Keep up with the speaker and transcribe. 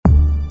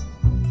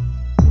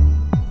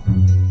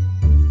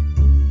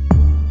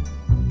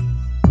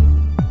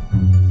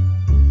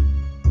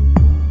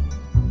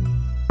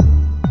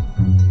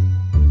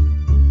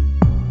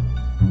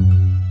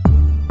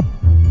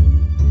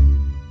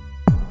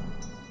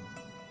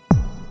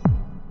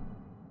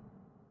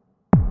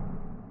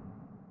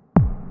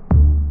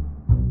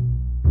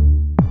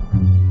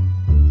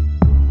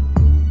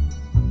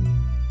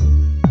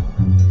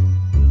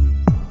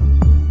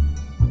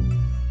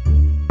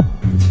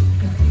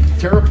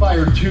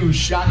Terrifier 2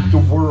 shocked the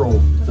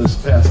world this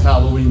past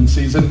Halloween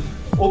season,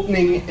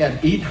 opening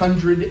at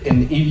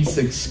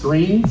 886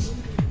 screens,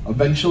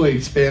 eventually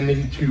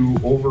expanding to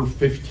over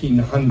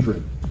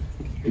 1,500.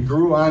 It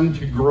grew on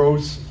to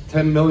gross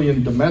 $10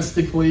 million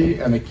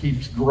domestically, and it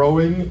keeps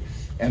growing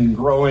and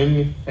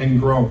growing and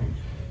growing.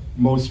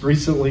 Most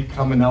recently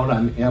coming out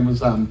on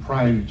Amazon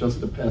Prime just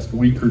the past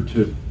week or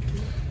two.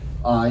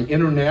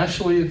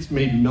 Internationally, it's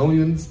made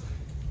millions,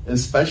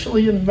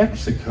 especially in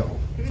Mexico.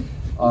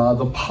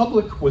 The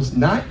public was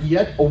not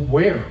yet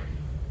aware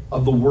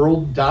of the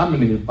world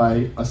dominated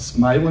by a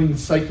smiling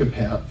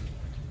psychopath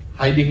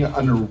hiding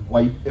under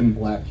white and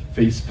black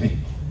face paint.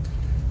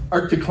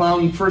 Art the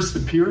Clown first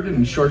appeared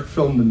in the short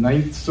film The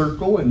Ninth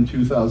Circle in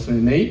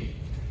 2008.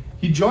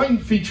 He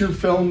joined feature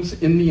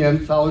films in the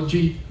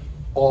anthology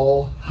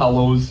All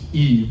Hallows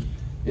Eve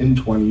in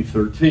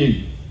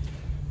 2013.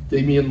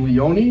 Damien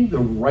Leone, the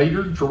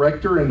writer,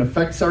 director, and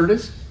effects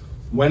artist,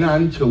 went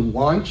on to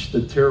launch the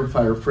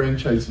Terrifier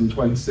franchise in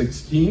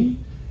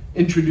 2016,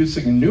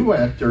 introducing a new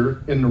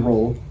actor in the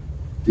role,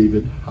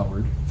 David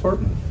Howard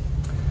Thornton.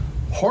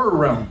 Horror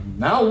Realm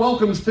now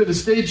welcomes to the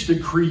stage the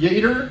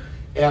creator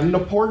and the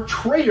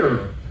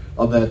portrayer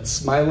of that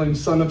smiling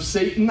son of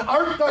Satan,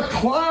 Art the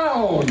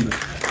Clown.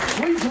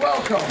 Please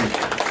welcome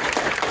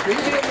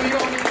Damien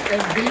Leone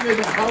and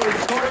David Howard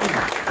Thornton.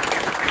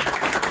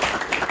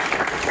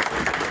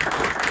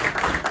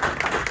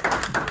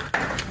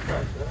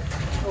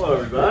 Hello,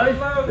 everybody.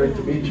 Hello. Great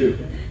to meet you.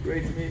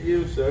 Great to meet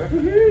you, sir.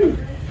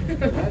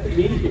 Glad to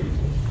meet you.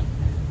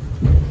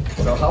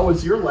 So how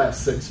was your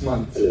last 6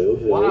 months? Hello.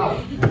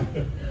 Wow.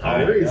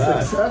 Very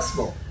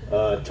successful.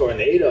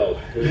 Tornado.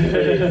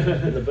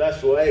 In the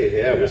best way.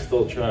 Yeah, we're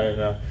still trying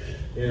to,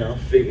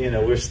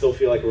 we still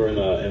feel like we're in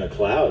a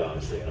cloud,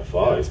 honestly, in a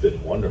fog. It's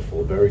been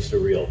wonderful, very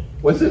surreal.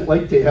 What's it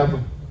like to have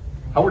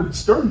Howard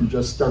Stern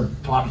just start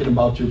talking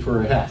about you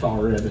for a half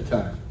hour at a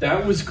time?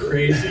 That was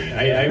crazy.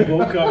 I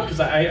woke up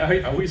because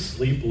I always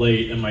sleep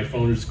late and my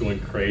phone is going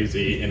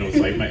crazy, and it was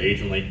like my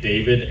agent, like,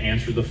 David,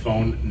 answer the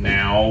phone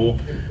now,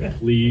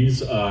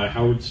 please.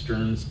 Howard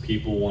Stern's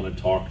people want to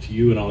talk to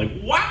you, and I'm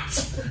like, what?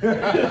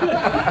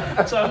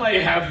 So I'm like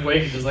half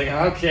awake, just like,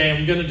 okay,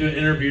 I'm gonna do an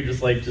interview,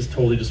 just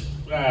totally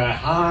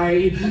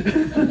hi.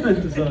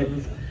 So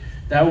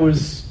that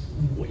was.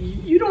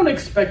 You don't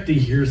expect to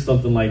hear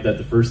something like that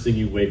the first thing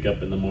you wake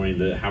up in the morning,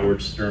 that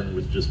Howard Stern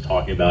was just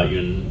talking about you,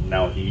 and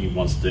now he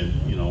wants to,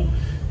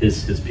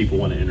 his people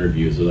want to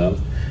interview. So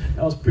that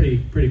was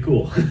pretty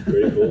cool.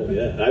 Pretty cool,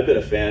 yeah. I've been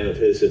a fan of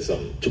his since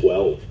I'm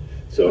 12.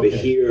 So to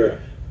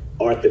hear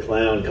Art the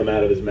Clown come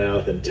out of his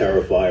mouth and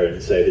Terrifier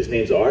and say his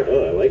name's Art,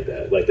 oh, I like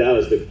that. Like, that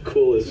was the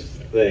coolest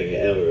thing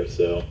ever.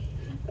 So.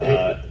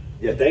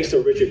 Yeah, thanks to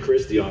Richard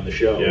Christie on the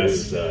show.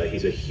 Yes.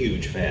 He's a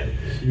huge fan.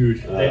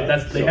 Huge.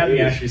 They had me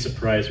actually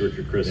surprise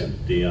Richard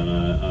Christie on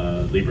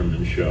a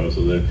Lieberman show, so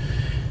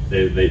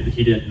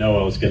he didn't know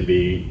I was going to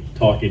be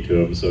talking to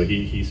him, so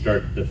he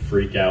started to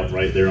freak out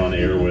right there on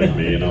air with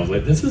me, and I was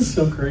like, this is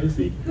so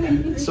crazy.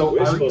 So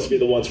we're supposed to be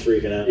the ones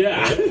freaking out.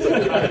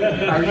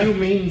 Yeah. Are you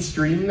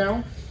mainstream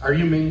now? Are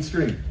you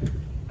mainstream?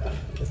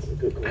 That's a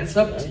good question. That's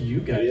up to you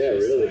guys. Yeah,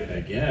 really. I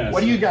guess.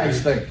 What do you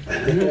guys think?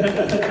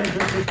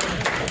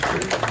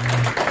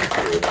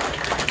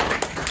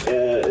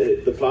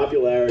 The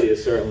popularity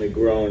has certainly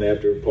grown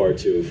after part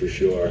 2, for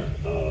sure.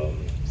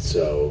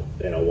 So,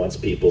 once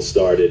people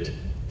started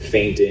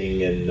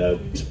fainting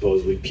and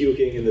supposedly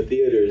puking in the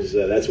theaters,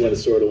 that's when it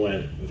sort of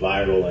went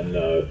viral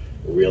and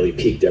really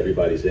piqued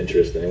everybody's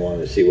interest, and they wanted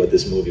to see what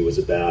this movie was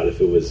about,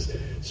 if it was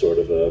sort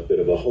of a bit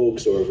of a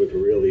hoax or if it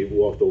could really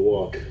walk the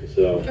walk.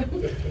 So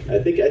I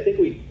think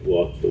we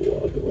walked the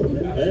walk a little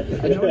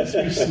bit. I noticed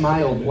you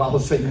smiled while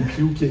saying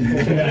puking.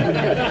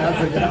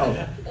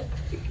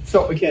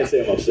 So I can't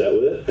say I'm upset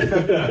with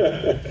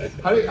it.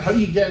 How do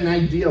you get an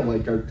idea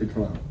like Art the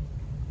Clown?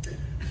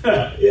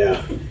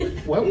 Yeah.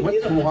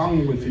 What's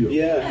wrong with you?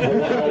 Yeah,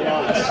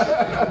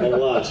 a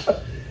lot.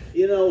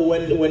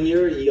 When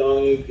you're a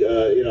young,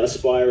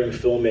 aspiring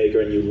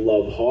filmmaker and you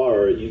love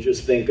horror, you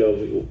just think of,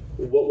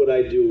 what would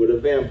I do with a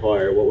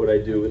vampire? What would I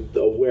do with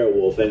a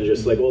werewolf? And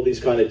just like all these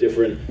kind of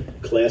different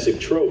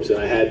classic tropes. And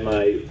I had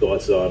my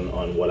thoughts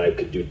on what I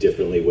could do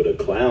differently with a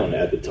clown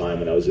at the time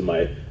when I was in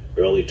my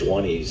early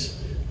 20s.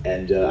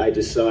 And I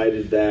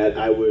decided that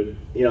I would,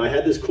 I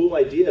had this cool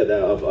idea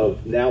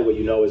of now what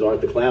you know as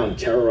Art the Clown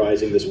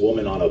terrorizing this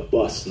woman on a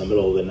bus in the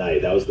middle of the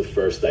night. That was the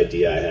first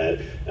idea I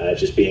had,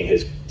 just being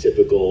his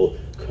typical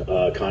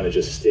kind of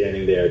just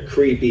standing there,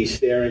 creepy,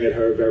 staring at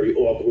her, very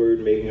awkward,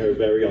 making her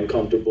very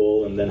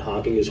uncomfortable, and then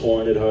honking his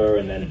horn at her,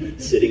 and then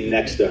sitting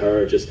next to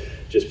her, just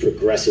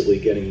progressively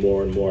getting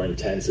more and more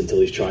intense until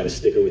he's trying to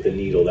stick her with a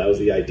needle. That was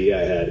the idea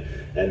I had.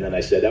 And then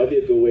I said, that would be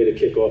a good way to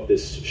kick off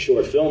this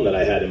short film that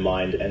I had in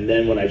mind. And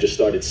then when I just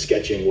started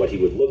sketching what he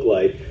would look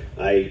like,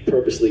 I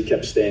purposely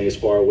kept staying as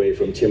far away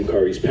from Tim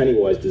Curry's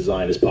Pennywise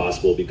design as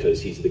possible,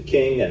 because he's the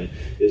king and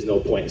there's no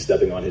point in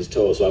stepping on his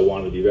toes, so I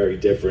wanted to be very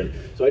different.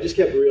 So I just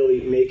kept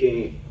really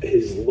making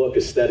his look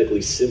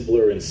aesthetically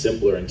simpler and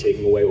simpler, and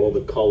taking away all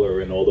the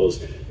color and all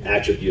those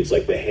attributes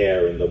like the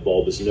hair and the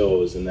bulbous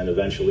nose, and then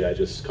eventually I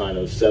just kind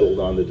of settled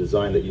on the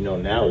design that you know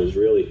now. There's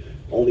really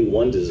only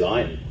one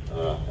design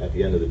at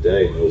the end of the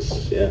day,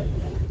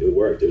 and it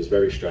worked. It was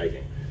very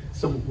striking.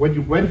 So when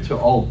you went to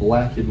all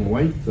black and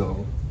white,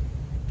 though,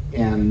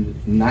 and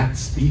not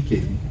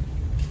speaking,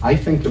 I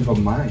think of a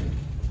mime.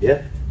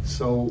 Yeah.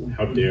 So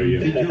how dare you?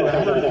 Did you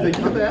ever think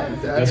of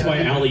that? That's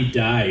why Allie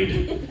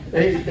died.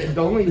 Hey,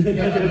 the only thing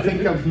I can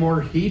think of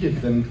more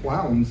hated than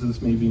clowns is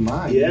maybe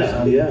mimes.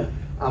 Yeah.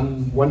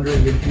 I'm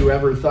wondering if you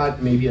ever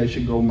thought maybe I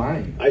should go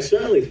mime. I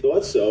certainly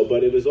thought so,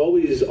 but it was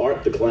always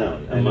Art the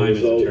Clown. And mime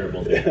is a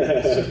terrible thing.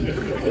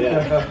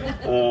 Yeah.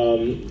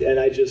 And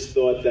I just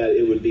thought that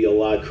it would be a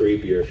lot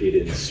creepier if he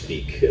didn't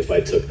speak, if I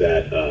took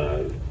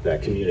that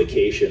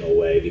communication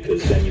away,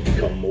 because then you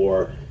become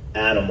more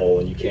animal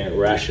and you can't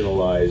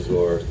rationalize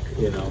or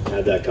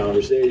have that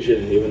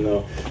conversation, even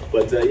though,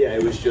 but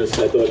it was just,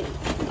 I thought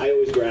I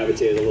always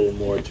gravitated a little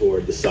more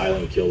toward the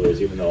silent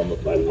killers, even though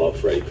I love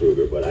Freddy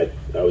Krueger, but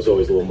I was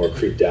always a little more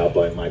creeped out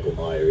by Michael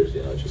Myers,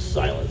 just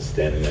silent,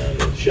 standing there in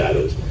the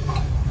shadows.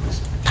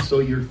 So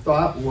your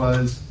thought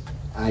was,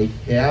 I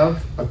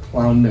have a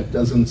clown that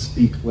doesn't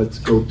speak, let's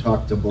go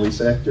talk to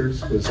voice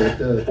actors? Was that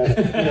the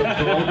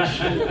approach?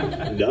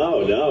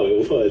 No,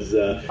 it was,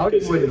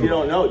 if you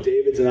don't know,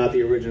 David's not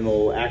the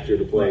original actor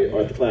to play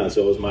Art the Clown,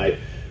 so it was my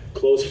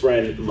close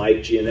friend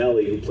Mike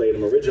Gianelli who played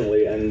him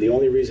originally, and the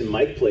only reason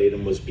Mike played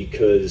him was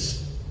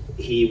because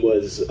he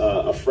was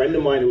a friend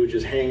of mine who would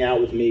just hang out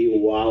with me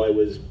while I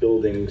was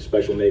building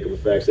special makeup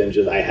effects, and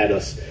I had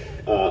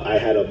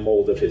a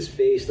mold of his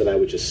face that I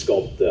would just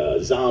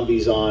sculpt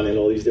zombies on and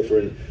all these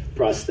different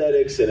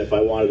prosthetics, and if I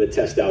wanted to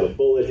test out a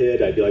bullet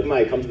hit, I'd be like,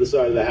 Mike, come to the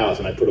side of the house,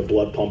 and I'd put a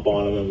blood pump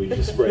on him and we'd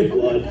just spray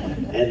blood.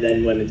 And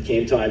then when it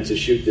came time to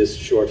shoot this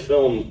short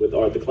film with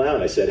Art the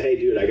Clown, I said, hey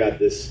dude, I got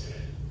this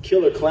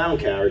killer clown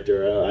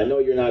character. I know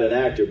you're not an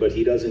actor, but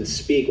he doesn't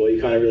speak. All you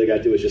kind of really got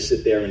to do is just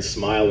sit there and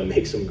smile and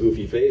make some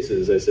goofy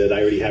faces. I said,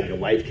 I already have your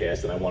life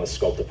cast, and I want to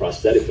sculpt a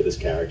prosthetic for this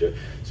character.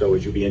 So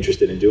would you be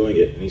interested in doing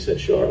it? And he said,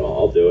 sure,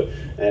 I'll do it.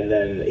 And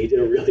then he did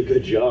a really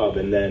good job,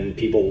 and then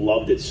people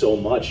loved it so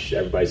much.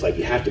 Everybody's like,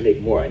 you have to make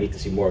more. I need to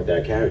see more of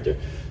that character.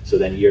 So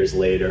then years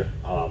later,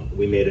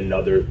 we made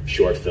another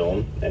short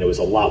film, and it was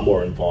a lot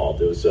more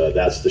involved. It was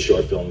that's the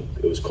short film.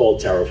 It was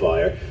called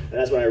Terrifier, and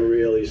that's when I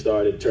really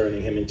started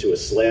turning him into a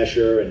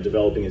slasher and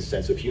developing his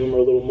sense of humor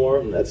a little more.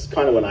 And that's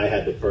kind of when I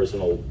had the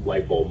personal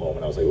light bulb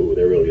moment. I was like, ooh,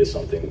 there really is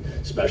something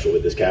special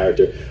with this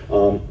character.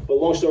 But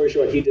long story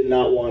short, he did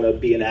not want to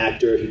be an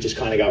actor. He just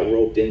kind of got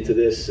roped into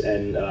this,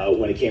 and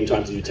when it came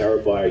time to do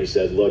Terrifier, he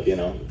said, look,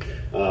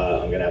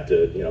 I'm going to have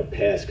to,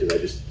 pass because I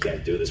just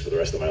can't do this for the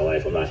rest of my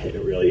life. I'm not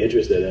really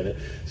interested in it.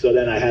 So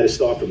then I had to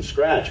start from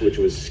scratch, which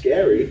was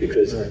scary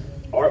because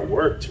art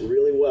worked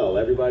really well.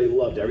 Everybody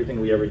loved everything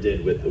we ever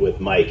did with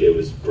Mike. It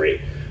was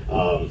great.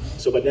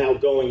 But now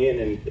going in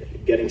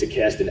and getting to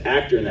cast an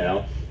actor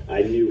now,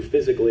 I knew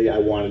physically I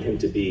wanted him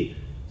to be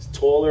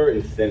taller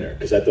and thinner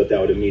because I thought that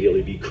would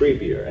immediately be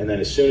creepier. And then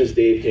as soon as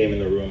Dave came in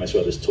the room, I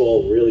saw this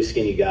tall, really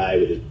skinny guy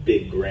with his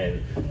big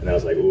grin, and I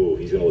was like, ooh,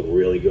 he's going to look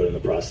really good in the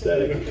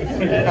prosthetic.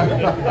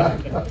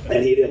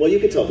 And he did. Well, you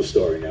can tell the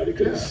story now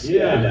because take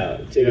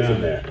it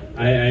from there.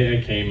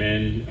 I came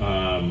in,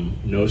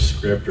 no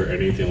script or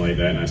anything like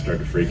that, and I started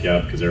to freak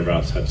out because everybody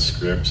else had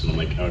scripts, and I'm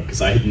like,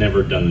 because I had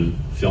never done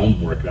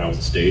film work. I was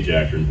a stage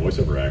actor and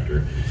voiceover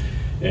actor.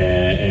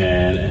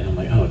 And I'm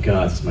like, oh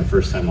God, this is my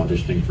first time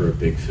auditioning for a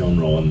big film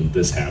role, and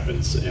this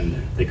happens.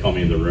 And they call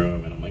me in the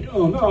room, and I'm like,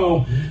 oh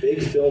no.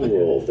 Big film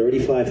role,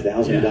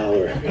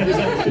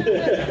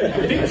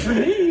 $35,000. Big for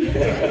me.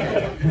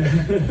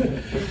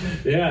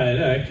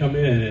 And I come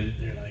in, and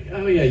they're like,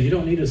 oh yeah, you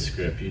don't need a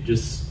script. You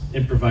just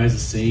improvise a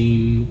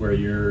scene where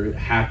you're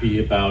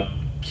happy about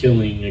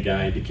killing a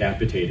guy,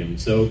 decapitate him.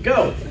 So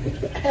go.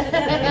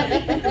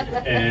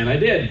 And I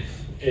did.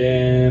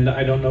 And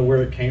I don't know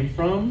where it came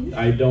from.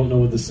 I don't know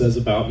what this says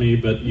about me,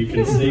 but you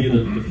can see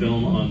the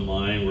film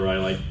online where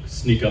I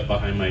sneak up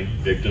behind my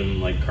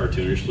victim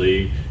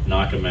cartoonishly,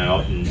 knock him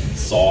out, and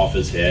saw off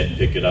his head,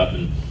 pick it up,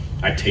 and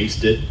I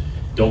taste it.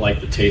 Don't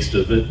like the taste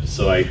of it,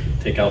 so I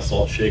take out a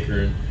salt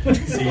shaker and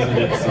season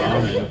it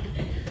some, and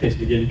taste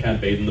it again, kind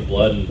of bathe in the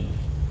blood, and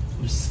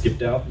just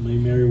skipped out my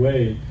merry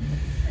way.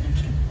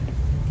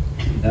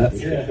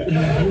 That's it.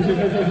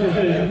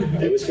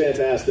 It was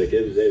fantastic.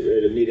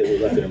 It immediately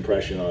left an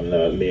impression on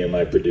me and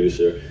my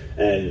producer.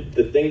 And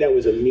the thing that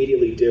was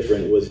immediately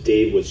different was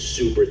Dave was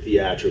super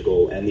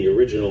theatrical, and the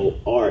original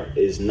Art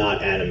is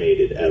not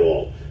animated at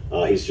all.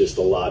 He's just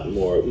a lot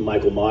more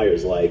Michael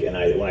Myers-like. And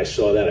when I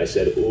saw that, I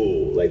said,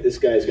 ooh, this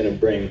guy's going to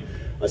bring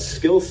a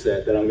skill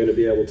set that I'm going to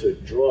be able to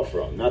draw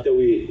from. Not that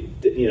we,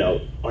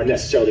 are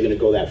necessarily going to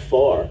go that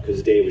far,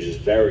 because Dave was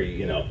just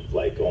very,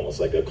 almost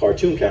like a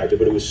cartoon character,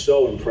 but it was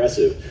so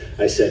impressive.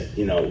 I said,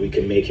 we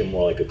can make him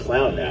more like a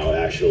clown now,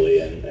 actually,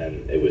 and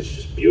it was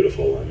just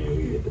beautiful. I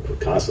mean, we were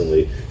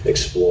constantly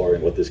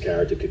exploring what this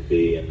character could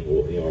be, and,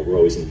 we're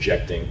always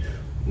injecting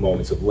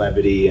moments of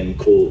levity and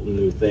cool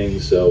new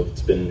things, so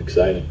it's been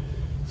exciting.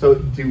 So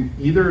do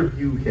either of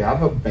you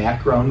have a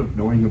background of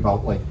knowing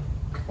about,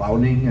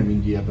 clowning? I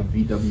mean, do you have a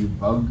VW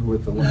Bug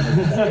with a lot of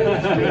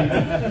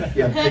do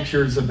you have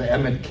pictures of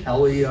Emmett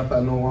Kelly up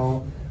on the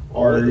wall?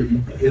 Or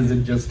is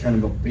it just kind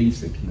of a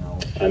basic now?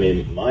 I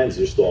mean, mine's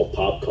just all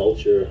pop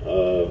culture,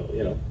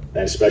 and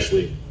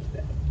especially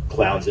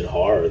clowns in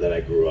horror that I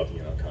grew up,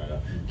 kind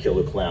of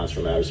Killer Clowns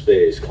from Outer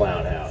Space,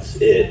 Clown House,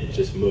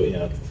 just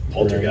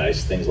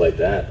Poltergeist, things like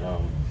that.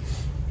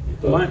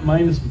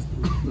 Mine is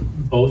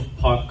both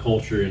pop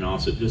culture and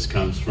also it just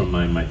comes from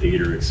my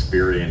theater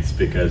experience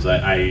because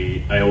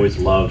I always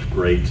loved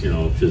great,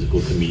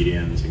 physical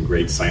comedians and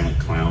great silent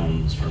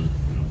clowns from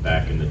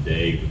back in the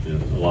day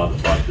with a lot of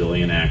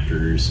vaudevillian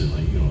actors and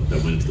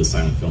that went into the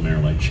silent film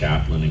era like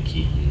Chaplin and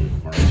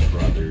Keaton, Marx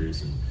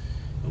Brothers and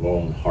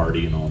Laurel and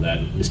Hardy and all that.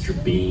 And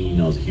Mr. Bean,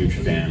 I was a huge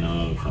fan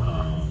of.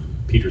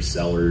 Peter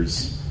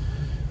Sellers,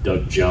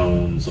 Doug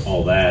Jones,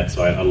 all that.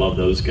 So I love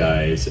those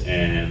guys.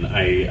 And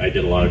I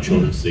did a lot of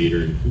children's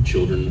theater. And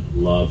children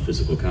love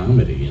physical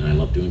comedy, and I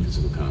love doing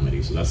physical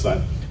comedy. So that's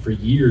why for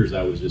years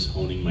I was just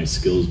honing my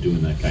skills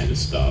doing that kind of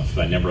stuff.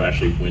 I never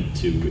actually went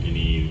to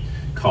any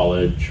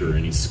college or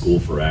any school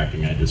for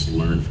acting. I just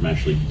learned from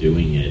actually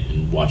doing it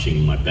and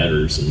watching my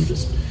betters and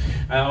just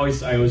I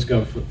always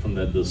go from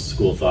the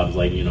school thought of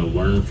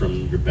learn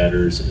from your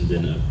betters and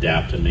then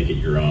adapt and make it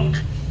your own.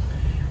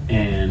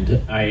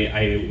 And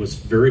I was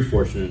very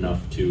fortunate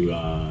enough to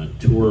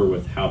tour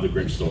with How the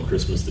Grinch Stole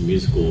Christmas, the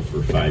musical,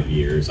 for 5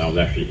 years. I was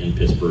actually in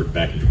Pittsburgh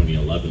back in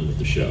 2011 with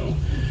the show.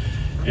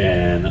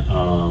 And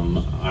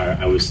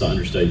I was the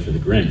understudy for the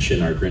Grinch,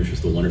 and our Grinch was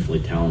the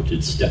wonderfully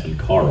talented Stephen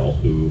Carl,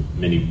 who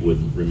many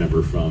would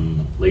remember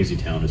from Lazy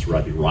Town as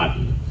Rodney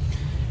Rotten.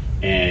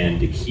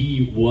 And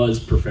he was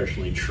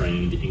professionally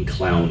trained in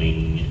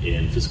clowning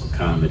and physical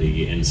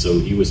comedy, and so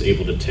he was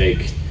able to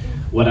take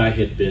what I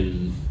had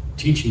been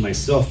teaching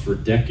myself for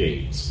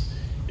decades,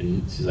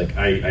 and he's like,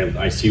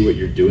 I see what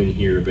you're doing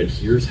here, but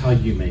here's how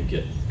you make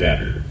it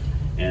better.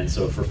 And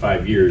so for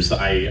 5 years,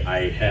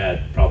 I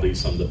had probably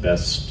some of the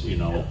best,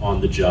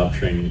 on-the-job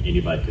training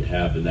anybody could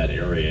have in that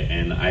area.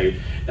 And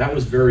that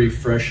was very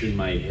fresh in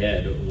my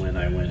head when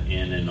I went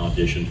in and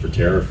auditioned for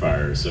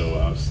Terrifier.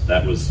 So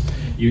that was,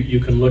 you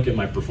can look at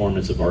my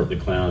performance of Art the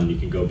Clown. You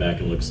can go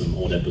back and look at some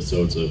old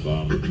episodes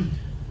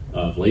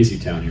of Lazy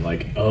Town. You're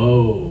like,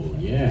 oh,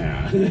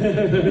 yeah.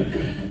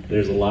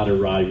 There's a lot of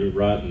Roddy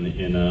Rotten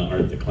in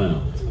Art the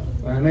Clown.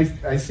 And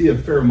I see a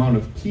fair amount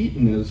of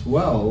Keaton as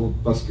well,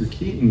 Buster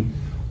Keaton.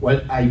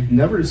 What I've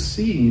never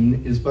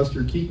seen is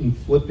Buster Keaton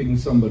flipping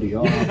somebody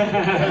off.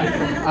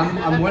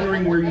 I'm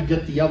wondering where you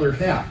get the other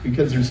half,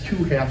 because there's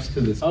two halves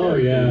to this character. Oh,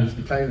 yeah. There's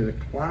the kind of the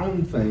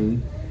clown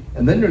thing,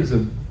 and then there's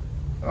a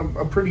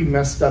pretty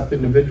messed up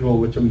individual,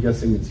 which I'm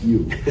guessing is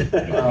you.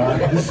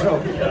 So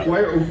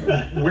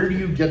where do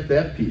you get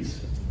that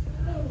piece?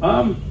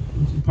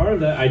 Part of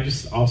that, I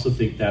just also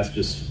think that's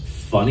just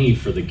funny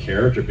for the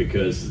character,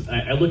 because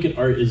I look at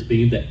Art as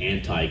being the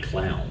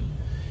anti-clown.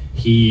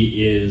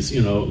 He is,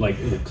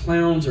 the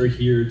clowns are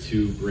here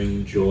to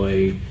bring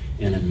joy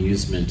and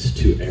amusement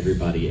to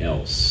everybody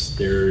else.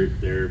 They're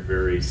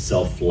very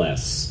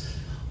selfless.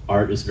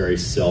 Art is very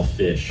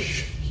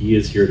selfish. He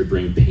is here to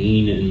bring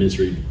pain and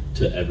misery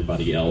to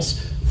everybody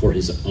else for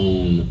his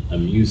own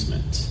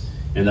amusement.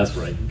 And that's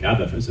where I got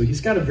that from. So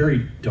he's got a very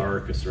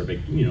dark,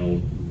 acerbic,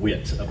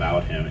 wit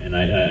about him. And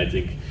I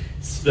think,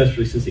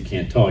 especially since he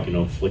can't talk,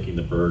 flicking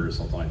the bird or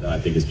something like that, I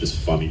think it's just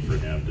funny for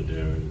him to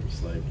do.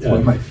 It's like, it's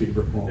one of my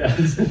favorite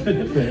moments.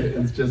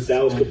 It's just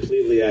that was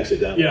completely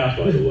accidental,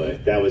 by the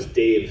way. That was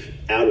Dave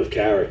out of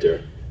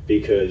character,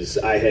 because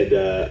I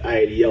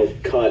had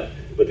yelled cut,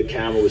 but the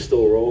camera was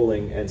still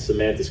rolling, and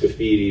Samantha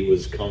Scafidi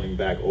was coming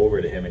back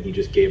over to him, and he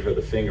just gave her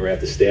the finger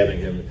after stabbing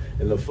him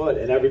in the foot,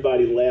 and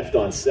everybody laughed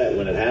on set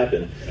when it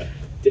happened.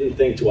 Didn't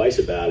think twice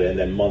about it, and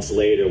then months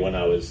later, when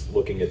I was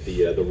looking at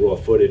the raw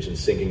footage and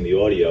syncing the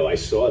audio, I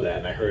saw that,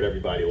 and I heard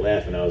everybody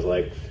laugh, and I was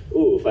like,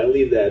 ooh, if I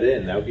leave that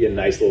in, that would be a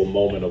nice little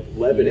moment of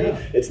levity. Yeah.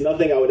 It's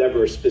nothing I would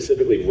ever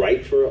specifically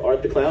write for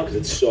Art the Clown, because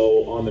it's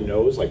so on the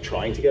nose, like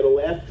trying to get a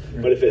laugh.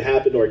 Yeah. But if it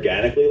happened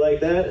organically like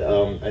that,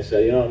 I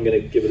said, I'm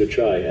going to give it a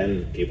try,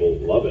 and people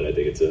love it. I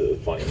think it's a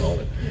funny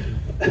moment.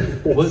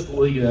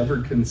 Will you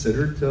ever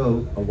consider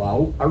to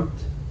allow Art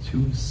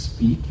to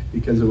speak?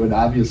 Because it would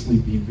obviously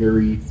be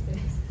very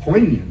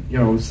poignant.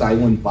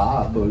 Silent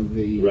Bob,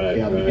 they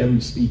have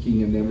him speaking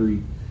in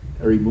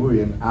every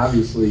movie, and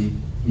obviously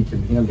he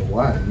can handle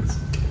lines.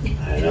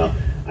 I know.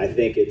 I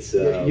think it's...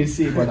 you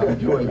see what I'm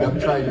doing. I'm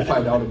trying to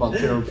find out about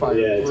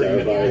Terrifier. Yeah,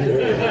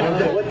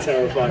 Terrifier. What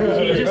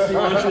Terrifier? He just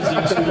launches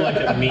into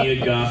like a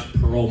Mia Goth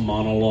Pearl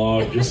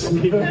monologue. Just...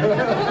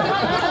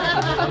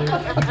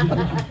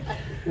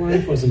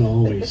 Life wasn't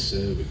always so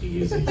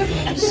easy. Is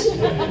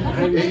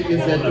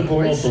that the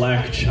voice? A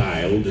black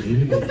child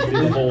and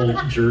the whole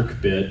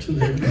jerk bit.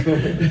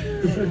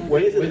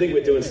 Here's the thing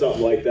with doing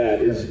something like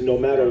that is no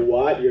matter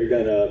what, you're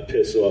going to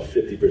piss off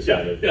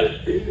 50% of the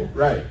people.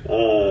 Right.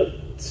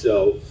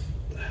 So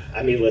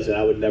I mean, listen,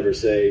 I would never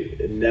say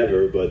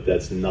never, but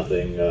that's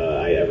nothing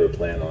I ever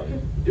plan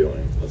on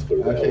doing. Let's put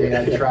it that way.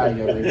 Okay, I tried,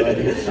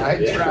 everybody.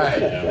 I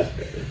tried. Yeah.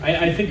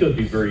 I think it would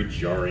be very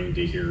jarring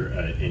to hear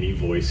any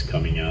voice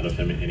coming out of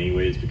him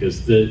anyways,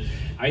 because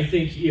I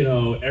think,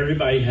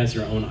 everybody has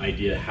their own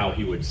idea how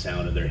he would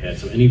sound in their head.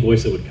 So any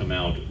voice that would come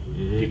out,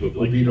 people would be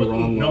like, be the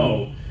wrong no.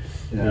 one.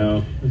 Yeah.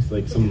 No, it's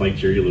like some like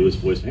Jerry Lewis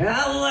voice.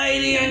 "Ah,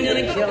 lady, I'm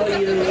gonna kill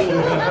you."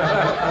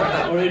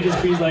 Or it'd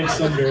just be like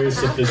some very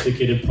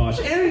sophisticated posh.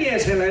 "Oh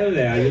yes, hello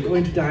there. You're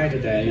going to die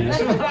today."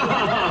 Yes.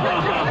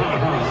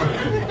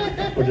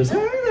 Or just,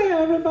 "Hi there,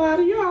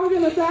 everybody. You're all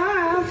gonna die."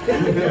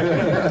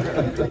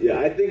 Yeah,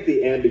 I think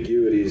the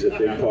ambiguity is a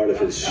big part of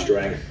his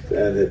strength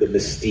and the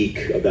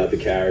mystique about the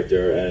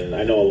character. And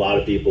I know a lot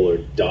of people are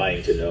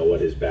dying to know what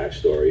his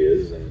backstory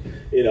is, and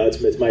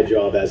it's my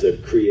job as a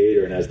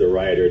creator and as the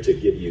writer to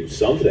give you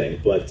something.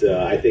 But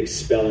I think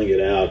spelling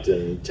it out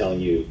and telling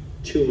you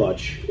too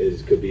much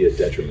could be a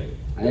detriment.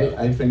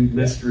 I think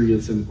mystery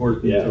is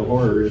important to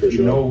horror. If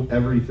you know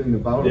everything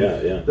about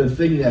it. The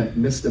thing that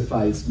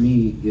mystifies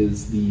me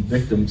is the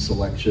victim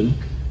selection.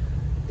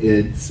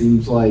 It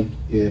seems like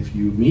if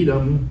you meet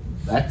him,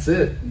 that's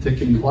it,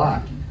 ticking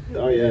clock.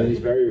 Oh yeah, he's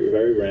very,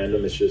 very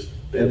random. It's just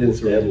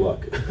bad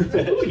luck.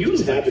 You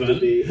just happen to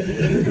be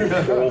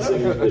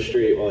crossing the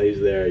street while he's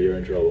there. You're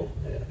in trouble.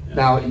 Yeah.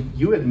 Now,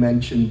 you had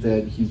mentioned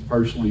that he's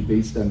partially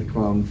based on the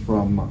clown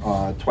from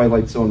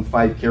Twilight Zone,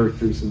 5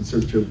 characters in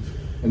search of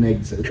an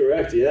exit.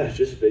 Correct,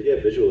 just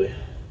visually.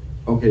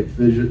 Okay,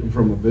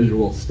 from a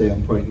visual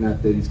standpoint,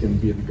 not that he's going to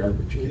be in the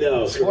garbage can.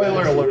 No,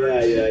 spoiler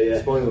alert.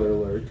 Yeah. Spoiler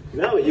alert.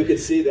 No, you could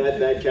see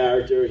that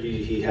character.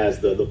 He has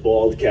the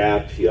bald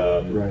cap.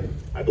 Right.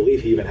 I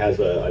believe he even has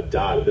a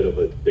bit of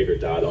a bigger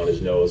dot on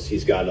his nose.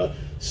 He's got a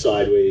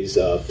sideways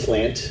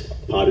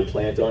potted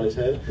plant on his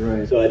head.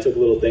 Right. So I took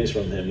little things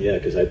from him,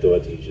 because I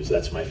thought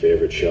that's my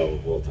favorite show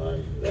of all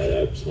time.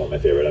 It's one of my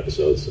favorite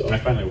episodes. So. I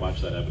finally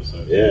watched that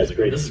episode. Yeah, it's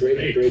great. This is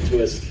great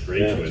twist.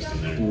 Great twist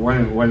in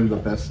there. One of the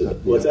best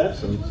episodes. What's that?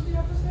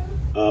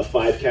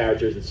 5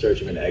 characters in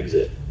search of an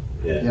exit.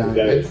 Yeah, you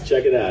gotta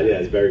check it out. Yeah,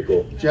 it's very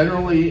cool.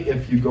 Generally,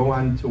 if you go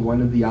on to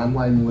one of the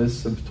online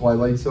lists of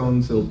Twilight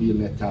Zones, it'll be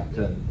in that top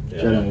 10.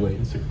 Generally,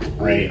 it's a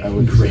great, I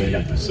would great say.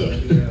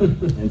 episode.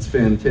 It's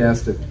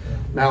fantastic.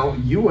 Now,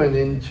 you went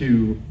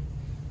into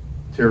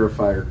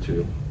Terrifier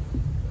 2,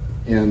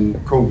 and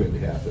COVID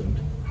happened.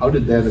 How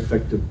did that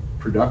affect the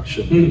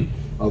production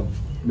of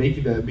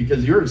making that?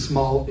 Because you're a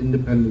small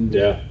independent.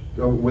 Yeah.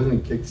 Wasn't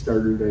it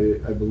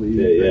Kickstarter? I believe.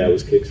 Yeah, it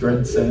was Kickstarter.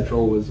 Dread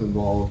Central was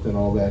involved and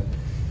all that.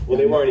 Well,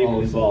 they weren't even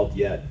involved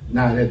yet.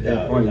 Not at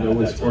that point. Not It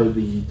was that for time.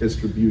 the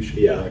distribution.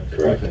 Yeah,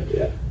 correct. Okay.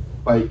 Yeah.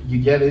 But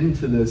you get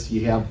into this,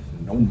 you have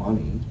no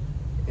money,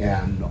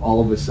 and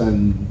all of a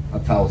sudden,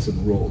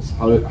 1,000 rules.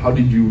 How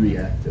did you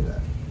react to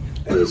that?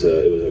 It was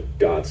a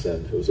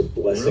godsend. It was a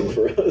blessing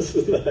for us.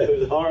 It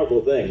was a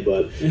horrible thing,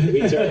 but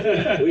we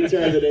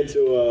turned it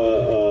into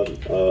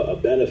a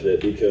benefit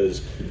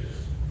because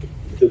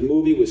the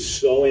movie was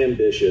so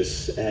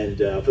ambitious, and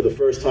for the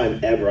first time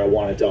ever, I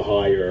wanted to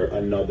hire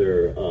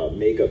another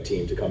makeup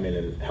team to come in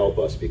and help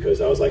us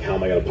because I was like, how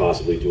am I going to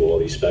possibly do all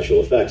these special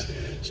effects?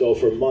 So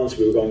for months,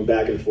 we were going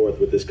back and forth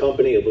with this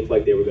company. It looked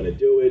like they were going to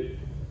do it.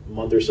 A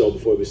month or so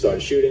before we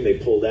started shooting, they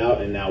pulled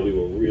out, and now we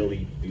were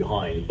really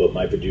behind. But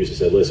my producer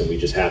said, listen, we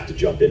just have to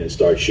jump in and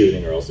start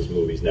shooting, or else this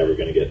movie's never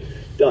going to get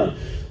done.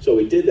 So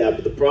we did that,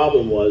 but the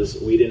problem was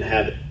we didn't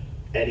have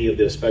any of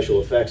the special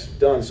effects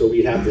done, so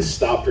we'd have to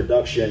stop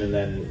production, and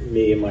then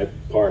me and my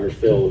partner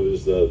Phil,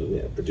 who's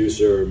the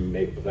producer,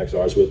 makeup effects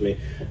artist with me,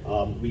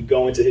 we'd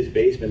go into his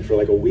basement for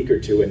like a week or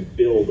two and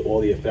build all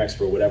the effects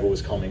for whatever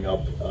was coming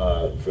up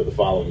for the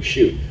following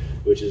shoot,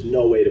 which is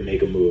no way to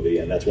make a movie,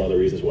 and that's one of the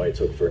reasons why it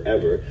took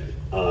forever.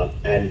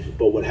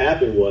 But what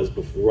happened was,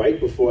 right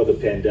before the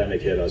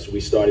pandemic hit us, we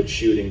started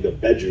shooting the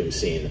bedroom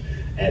scene,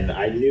 and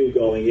I knew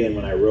going in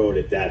when I wrote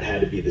it that had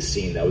to be the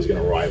scene that was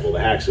going to rival the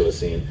hacksaw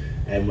scene.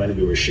 And when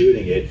we were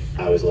shooting it,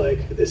 I was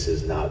like, this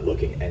is not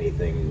looking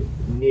anything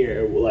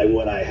near like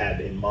what I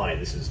had in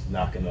mind. This is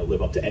not going to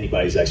live up to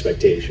anybody's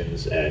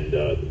expectations, and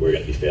we're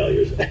going to be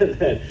failures. And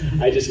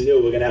then I just knew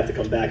we're going to have to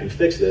come back and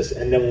fix this.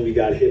 And then when we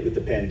got hit with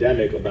the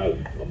pandemic about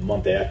a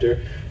month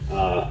after,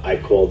 I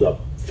called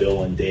up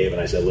Phil and Dave,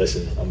 and I said,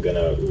 listen, I'm going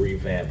to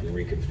revamp and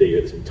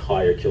reconfigure this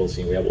entire kill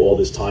scene. We have all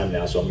this time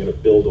now, so I'm going to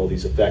build all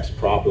these effects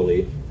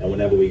properly, and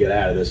whenever we get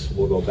out of this,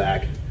 we'll go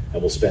back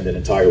and we'll spend an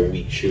entire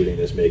week shooting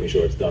this, making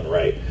sure it's done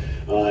right.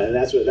 And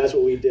that's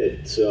what we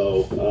did.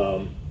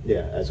 So,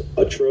 as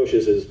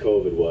atrocious as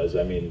COVID was,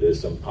 I mean, there's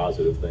some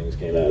positive things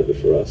came out of it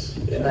for us.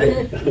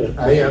 Yeah.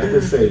 I have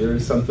to say,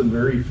 there's something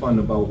very fun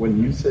about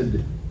when you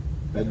said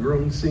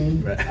bedroom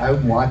scene. Right.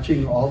 I'm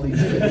watching all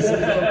these things.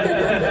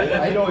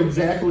 I know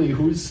exactly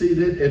who's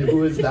seated and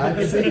who is not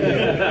seated.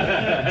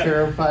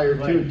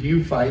 Terrifier 2. Do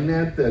you find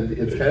that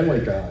it's kind of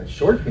like a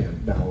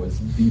shorthand now, is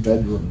the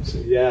bedroom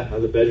scene? Yeah,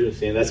 the bedroom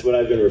scene. That's what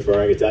I've been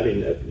referring to. I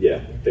mean,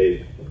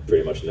 they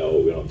pretty much know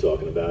what I'm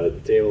talking about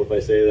at the table if I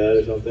say that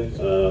or something.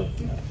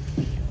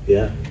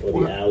 Yeah,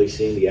 or the alley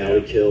scene, the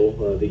alley kill,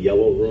 the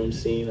yellow room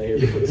scene. I hear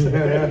people say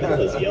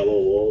those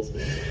yellow walls.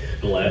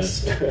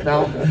 Bless.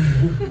 Now,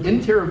 in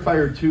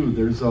Terrifier 2,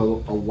 there's a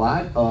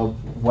lot of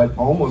what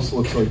almost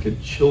looks like a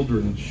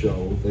children's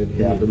show that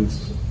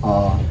happens.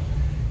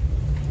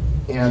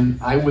 And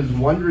I was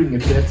wondering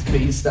if that's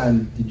based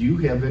on, did you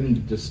have any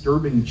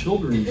disturbing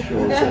children's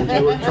shows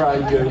that you were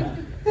trying to,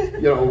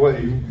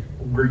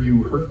 were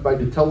you hurt by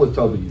the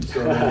Teletubbies?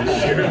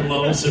 Sharon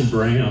Lois and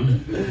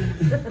Bram.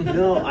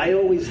 No, I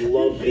always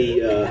loved the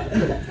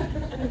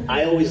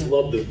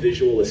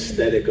visual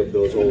aesthetic of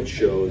those old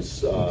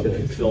shows,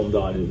 filmed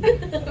on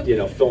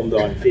video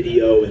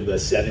in the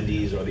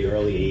 70s or the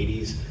early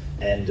 80s,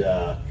 and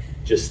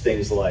just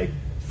things like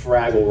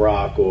Fraggle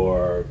Rock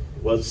or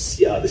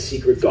the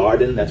Secret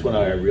Garden. That's when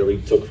I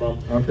really took from.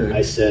 Okay.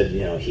 I said,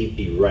 he'd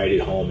be right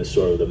at home as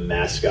sort of the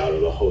mascot or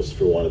the host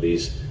for one of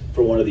these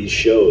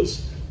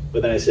shows.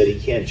 But then I said he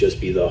can't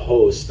just be the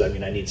host. I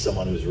mean, I need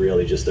someone who's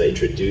really just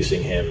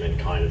introducing him and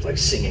kind of like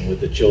singing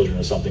with the children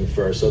or something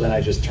first. So then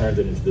I just turned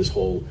it into this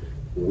whole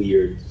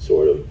weird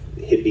sort of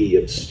hippie,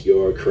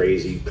 obscure,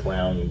 crazy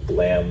clown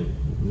glam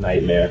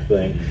nightmare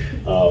thing,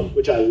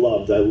 which I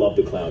loved. I loved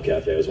the Clown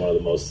Cafe. It was one of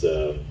the most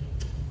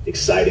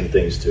exciting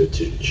things to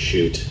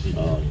shoot.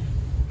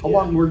 How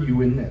long were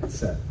you in that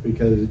set?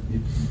 Because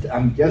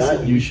I'm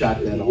guessing you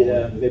shot that all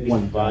maybe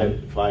one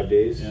 5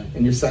 days. Yeah.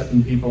 And you're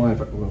setting people up.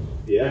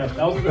 Yeah,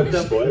 that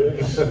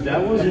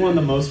was one of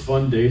the most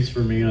fun days for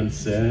me on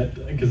set,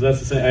 because that's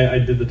the same. I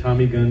did the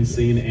Tommy gun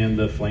scene and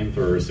the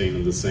flamethrower scene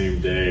in the same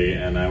day,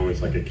 and I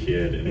was like a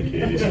kid in a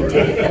candy store.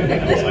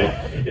 I was like,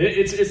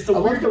 it's the I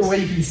like weirdest. the way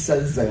he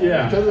says that.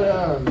 Yeah.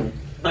 Because,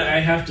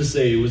 I have to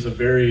say, it was a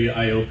very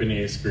eye-opening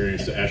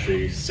experience to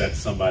actually set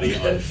somebody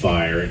on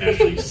fire and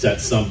actually set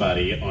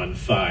somebody on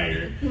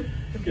fire,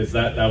 because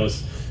that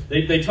was.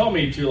 They told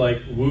me to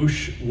like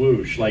whoosh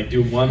whoosh, like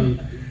do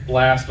one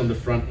blast on the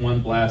front,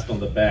 one blast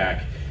on the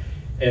back,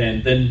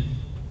 and then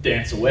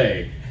dance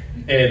away.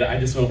 And I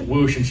just went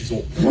whoosh, and she's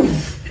going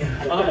whoosh.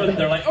 And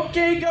they're like,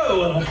 okay,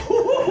 go. And I'm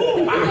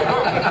like,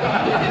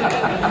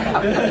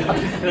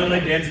 and I'm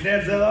like, dance,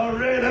 all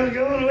right, I'm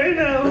going away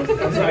now. So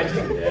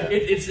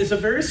it's a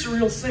very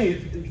surreal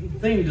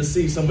thing to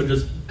see someone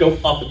just go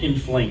up in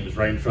flames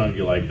right in front of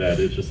you like that.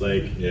 It's just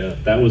like,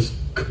 that was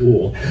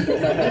cool.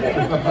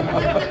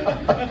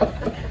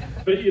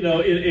 But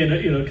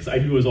because I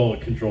knew it was all a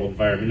controlled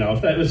environment. Now,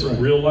 if that was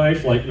real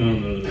life, like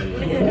no,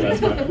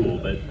 that's not cool.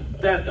 But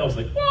that I was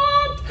like, what?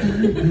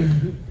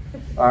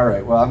 all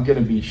right, well, I'm going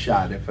to be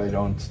shot if I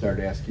don't start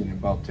asking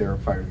about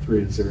Terrifier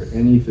 3. Is there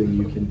anything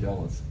you can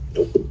tell us?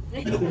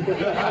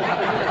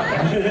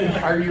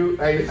 Are you?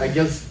 I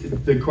guess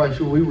the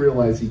question, we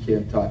realize you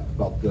can't talk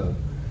about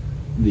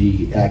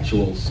the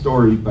actual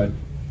story, but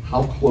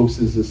how close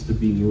is this to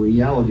being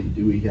reality?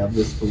 Do we have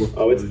this to look?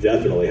 Oh, it's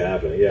definitely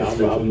happening. Yeah,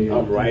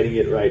 I'm writing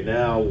it right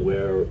now,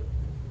 where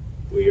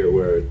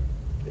we're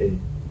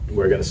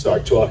going to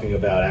start talking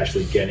about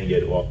actually getting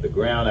it off the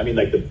ground. I mean,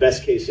 like the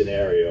best case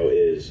scenario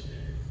is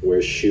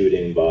we're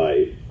shooting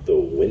by the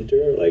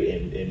winter, like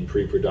in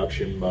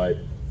pre-production by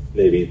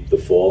maybe the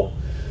fall.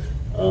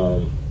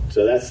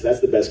 So that's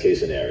the best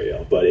case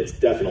scenario, but it's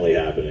definitely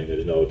happening.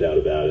 There's no doubt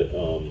about it.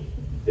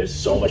 There's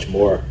so much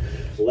more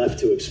left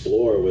to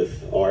explore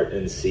with Art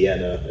and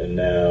Sienna and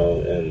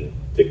now and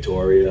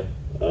Victoria.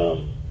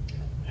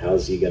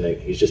 How's he gonna?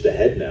 He's just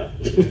ahead now.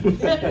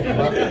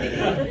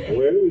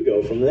 Where do we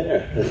go from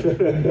there?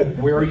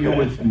 Where are you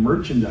with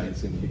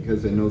merchandising?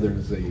 Because I know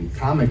there's a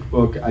comic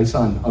book. I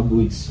saw an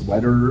ugly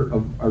sweater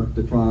of Art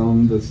the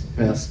Clown this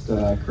past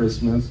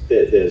Christmas.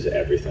 There's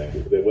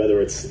everything. Whether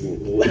it's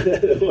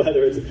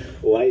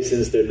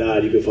licensed or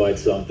not, you can find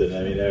something.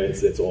 I mean,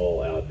 it's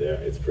all out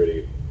there. It's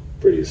pretty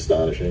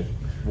astonishing.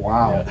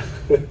 Wow.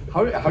 Yeah.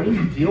 How do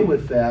you deal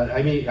with that?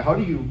 I mean, how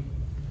do you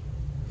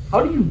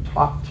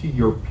talk to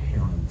your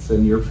parents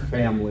and your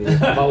family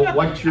about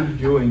what you're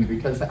doing?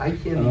 Because I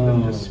can't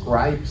even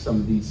describe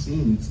some of these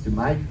scenes to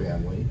my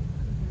family.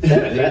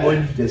 They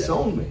would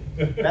disown me.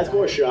 That's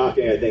more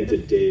shocking, I think, to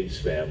Dave's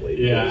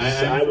family.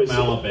 Yeah, I'm from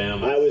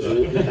Alabama. I was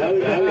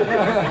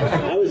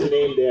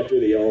named after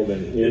the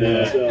Omen,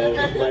 so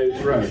my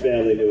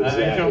family knew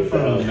exactly. I come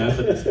from a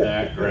Methodist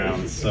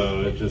background,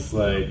 so it's just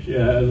like,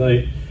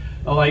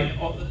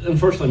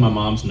 unfortunately, my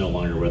mom's no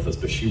longer with us,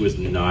 but she was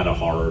not a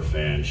horror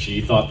fan. She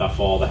thought The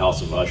Fall of the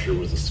House of Usher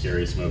was the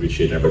scariest movie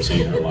she had ever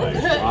seen in her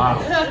life.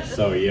 Wow.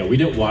 So, yeah, we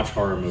didn't watch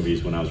horror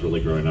movies when I was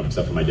really growing up,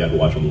 except for my dad would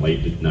watch them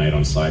late at night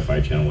on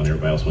Sci-Fi Channel when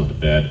everybody else went to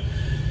bed.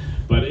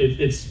 But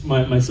it's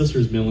my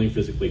sister's mentally and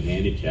physically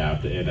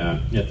handicapped, and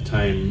at the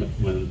time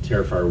when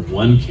Terrifier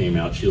 1 came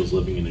out, she was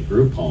living in a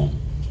group home,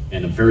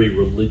 and a very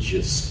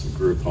religious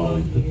group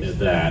home at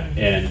that,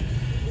 and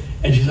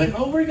she's like,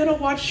 "Oh, we're gonna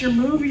watch your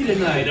movie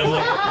tonight." I'm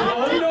like,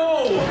 "Oh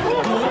no!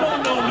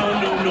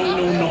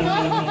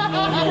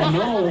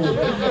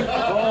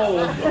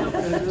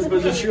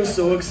 But she was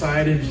so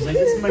excited. She's like,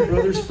 "This is my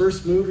brother's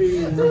first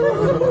movie, and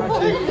we're gonna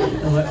watch it."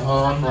 I'm like,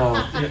 "Oh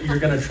no, you're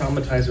gonna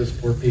traumatize those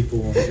poor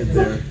people in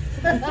there."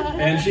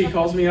 And she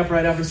calls me up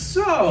right after.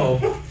 So,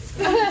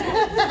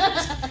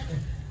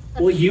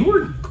 Well, you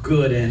were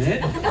good in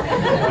it.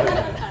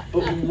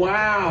 But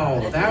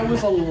wow, that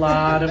was a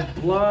lot of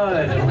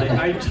blood. I'm like,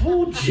 I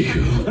told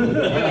you.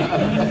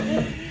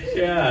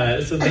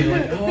 Yeah, so they're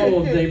like,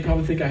 oh, they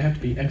probably think I have to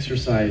be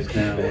exercised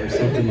now or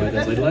something like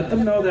that. So I let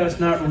them know that it's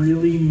not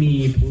really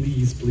me.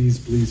 Please, please,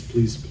 please,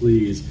 please,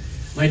 please.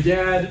 My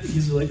dad,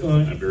 he's like, oh,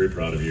 I'm very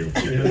proud of you.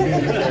 But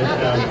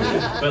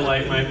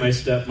like my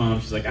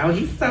stepmom, she's like, oh,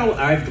 he's so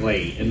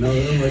ugly. And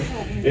I'm like,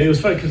 it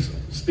was funny because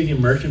speaking of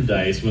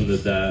merchandise, when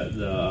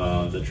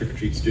the Trick or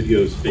Treat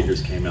Studios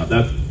figures came out,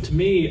 that to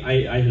me,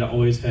 I had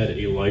always had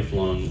a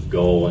lifelong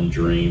goal and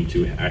dream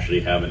to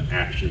actually have an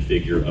action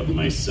figure of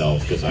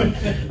myself because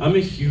I'm a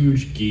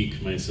huge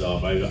geek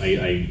myself.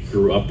 I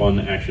grew up on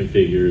action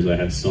figures. I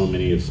had so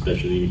many,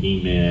 especially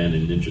He-Man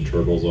and Ninja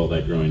Turtles, all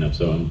that growing up.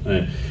 So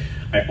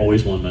I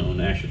always wanted my own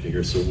action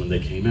figures, so when they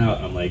came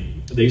out, I'm like,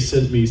 they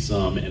sent me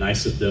some, and I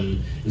sent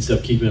them, instead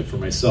of keeping it for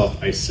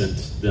myself, I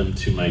sent them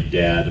to my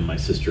dad and my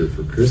sister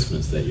for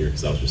Christmas that year,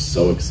 because I was just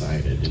so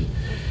excited,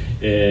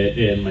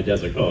 and my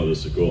dad's like, oh,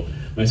 this is cool.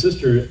 My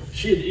sister,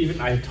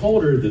 I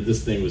told her that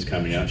this thing was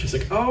coming out, she's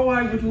like, oh,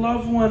 I would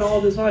love one, all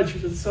this on, she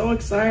was so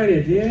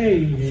excited,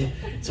 yay.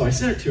 So I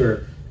sent it to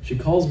her, she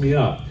calls me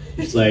up,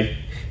 she's like,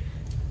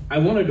 I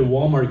wanted a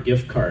Walmart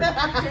gift card.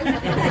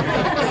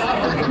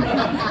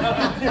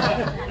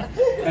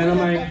 And I'm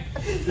like,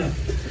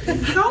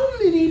 how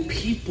many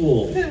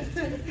people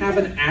have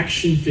an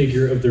action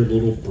figure of their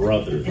little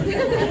brother?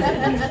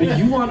 But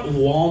you want a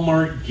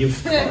Walmart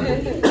gift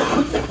card?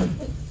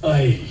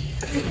 Ay.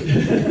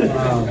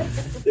 Wow.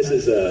 This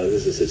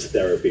is his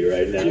therapy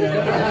right now.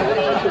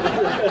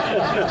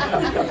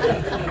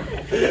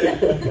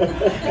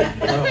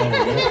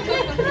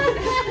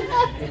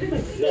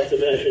 Not to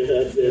mention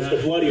that's the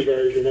bloody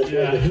version.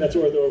 That's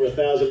worth over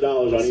 $1,000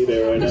 on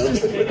eBay right now.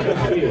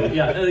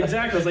 Yeah,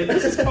 exactly. I was like,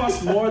 this has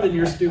cost more than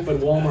your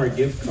stupid Walmart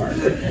gift card.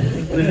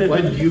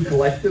 Why do you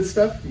collect this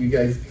stuff? Do you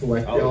guys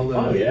collect all the?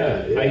 Oh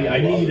yeah. I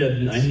need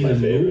a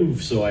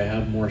move so I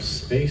have more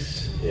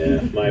space.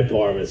 Yeah, my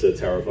apartment's a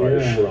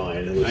Terrifier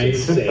shrine. It looks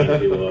insane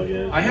if you walk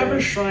in. I have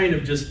a shrine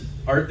of just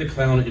Art the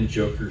Clown and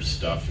Joker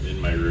stuff in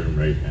my room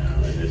right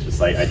now, and it's just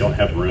like I don't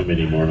have room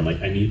anymore. And I'm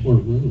like, I need more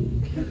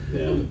room.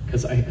 Yeah,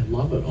 because I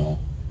love it all.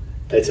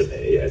 It's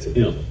amazing. Yeah, it's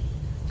amazing.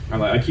 You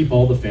know, I keep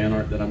all the fan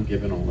art that I'm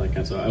given, all that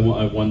kind of stuff. I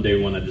one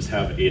day want to just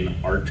have an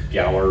art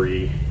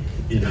gallery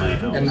in my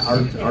house. An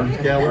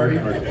art gallery?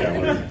 Art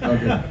gallery.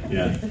 Okay.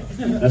 Yeah.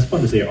 That's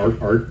fun to say, art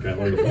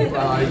gallery.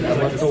 I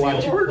like to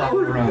watch you flop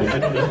around.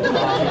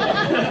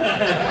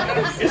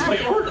 It's my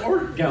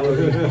art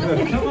gallery.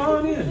 Come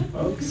on in,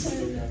 folks.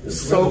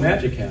 This is where the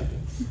magic happens.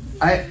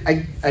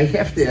 I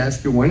have to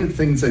ask you, one of the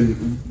things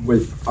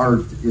with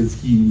Art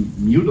is he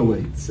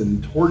mutilates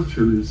and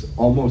tortures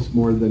almost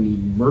more than he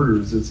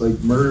murders. It's like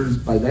murders,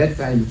 by that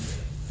time,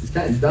 he's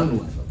kind of done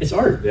with them. It's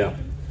art, yeah.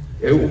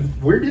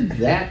 Where did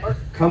that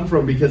come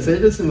from? Because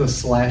that isn't a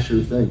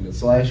slasher thing. The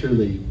slasher,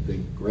 they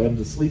grab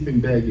the sleeping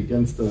bag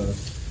against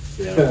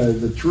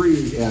the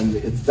tree and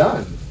it's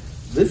done.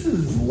 This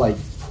is like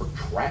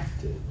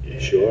protracted. Yeah.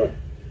 Sure.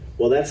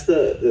 Well, that's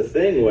the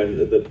thing when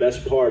the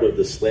best part of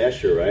the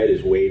slasher, right,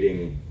 is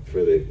waiting for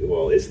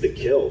it's the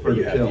kill.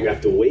 You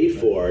have to wait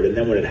for it, and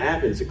then when it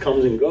happens, it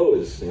comes and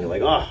goes, and you're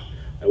like, I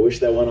wish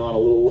that went on a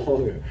little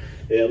longer.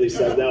 Yeah, at least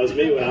that was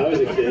me when I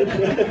was a kid.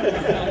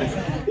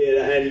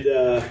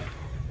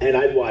 And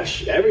I'd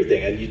watch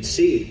everything, and you'd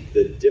see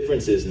the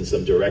differences in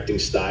some directing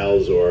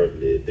styles, or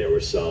there were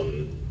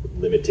some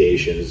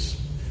limitations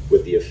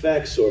with the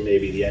effects, or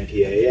maybe the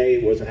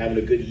MPAA wasn't having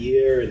a good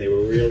year, and they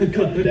were really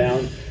cutting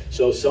down.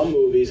 So some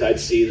movies, I'd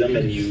see them,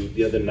 and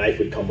the knife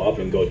would come up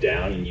and go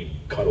down, and you'd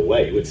cut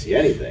away. You wouldn't see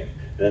anything.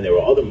 And then there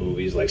were other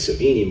movies, like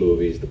Savini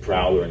movies, The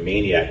Prowler and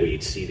Maniac, where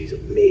you'd see these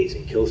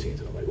amazing kill scenes.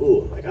 And I'm like,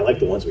 ooh, I like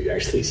the ones where you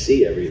actually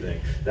see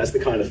everything. That's the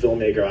kind of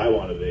filmmaker I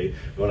want to be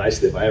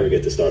if I ever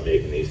get to start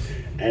making these.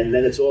 And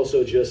then it's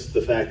also just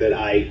the fact that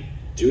I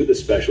do the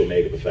special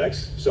makeup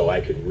effects, so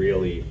I could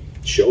really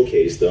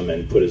showcase them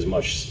and put as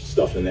much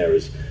stuff in there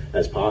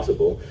as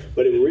possible.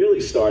 But it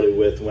really started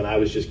with when I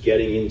was just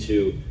getting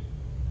into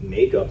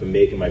makeup and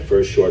making my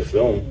first short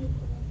film.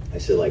 I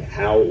said, like,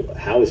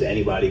 how is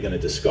anybody going to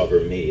discover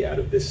me out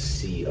of this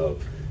sea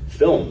of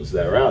films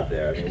that are out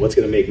there? I mean, what's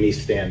going to make me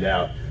stand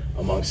out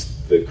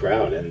amongst the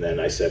crowd? And then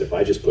I said, if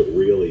I just put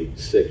really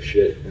sick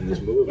shit in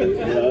this movie,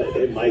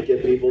 it might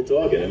get people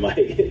talking. It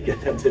might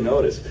get them to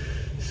notice.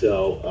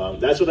 So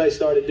that's what I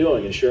started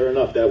doing, and sure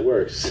enough, that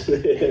works.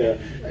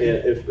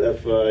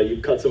 If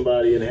you cut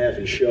somebody in half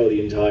and show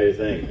the entire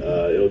thing,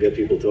 it'll get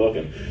people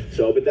talking.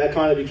 So, but that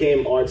kind of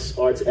became Art's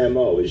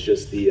MO. Is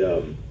just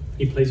the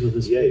he plays with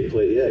his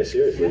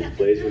seriously, he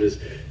plays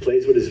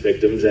with his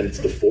victims, and it's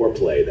the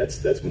foreplay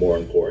that's more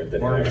important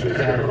than actually.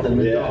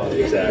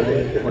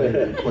 Exactly.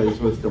 He plays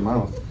with the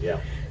mouth. Yeah.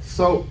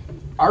 So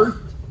Art.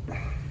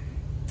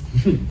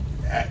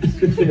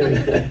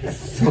 It's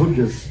so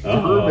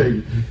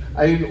disturbing.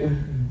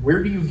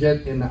 Where do you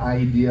get an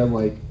idea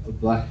like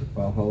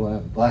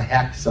the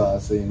hack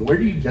sauce? And where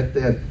do you get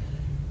that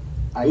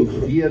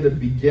idea to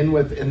begin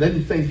with, and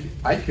then think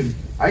I can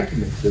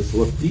make this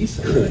look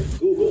decent?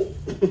 Google.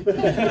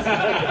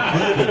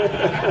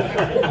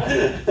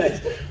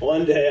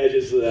 One day I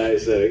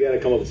said I got to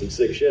come up with some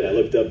sick shit. I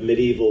looked up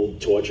medieval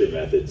torture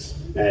methods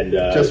and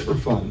just for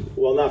fun.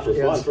 Well, not for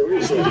fun, for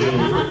research.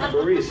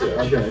 For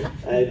research. Okay.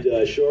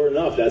 And sure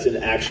enough, that's an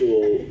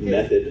actual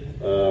method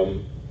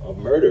of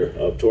murder,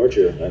 of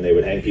torture, and they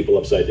would hang people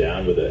upside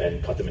down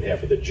and cut them in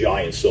half with a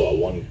giant saw,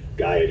 one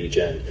guy at each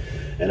end.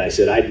 And I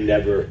said I'd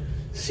never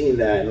seen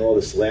that in all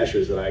the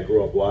slashers that I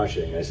grew up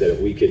watching. I said if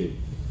we can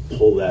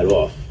pull that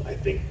off, I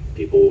think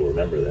people will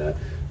remember that.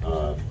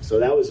 So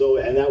that was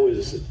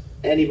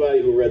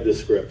anybody who read the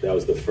script, that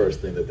was the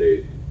first thing that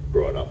they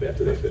brought up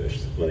after they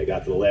finished. When they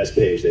got to the last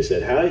page, they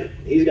said,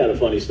 he's got a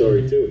funny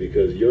story too,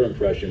 because your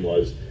impression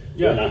was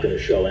we're not going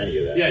to show any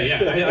of that.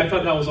 I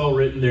thought that was all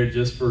written there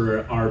just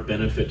for our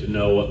benefit to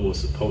know what was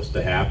supposed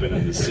to happen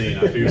in the scene.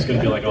 I figured it's going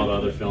to be like all the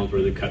other films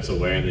where it cuts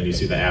away and then you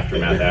see the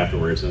aftermath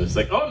afterwards, and it's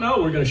like, oh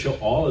no, we're going to show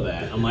all of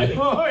that. I'm like,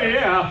 oh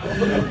yeah,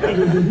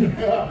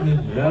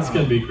 that's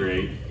going to be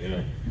great.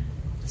 Yeah.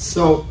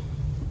 So,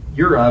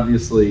 you're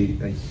obviously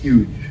a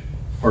huge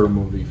horror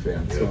movie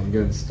fan, so I'm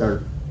going to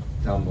start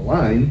down the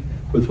line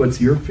with what's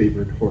your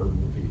favorite horror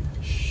movie?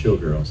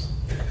 Showgirls.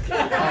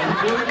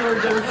 I knew you were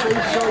going to say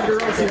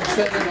Showgirls. You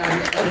said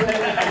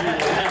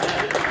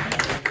it.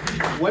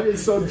 What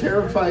is so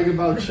terrifying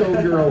about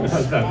Showgirls?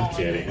 I'm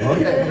kidding.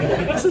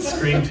 Okay. That's a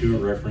Scream 2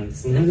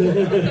 reference.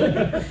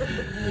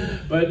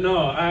 But no,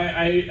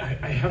 I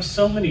have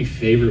so many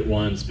favorite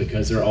ones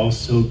because they're all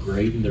so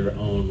great in their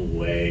own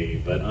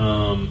way. But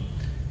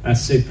I'd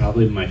say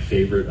probably my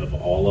favorite of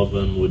all of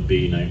them would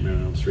be Nightmare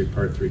on Elm Street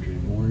Part 3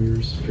 Dream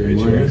Warriors. Dream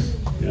Warriors.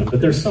 Yeah, but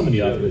there's so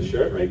many others.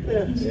 Shirt right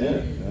there.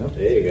 Yeah. Yep.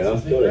 There you go.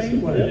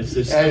 It's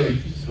just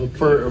so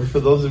For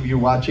those of you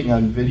watching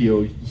on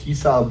video, he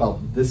saw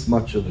about this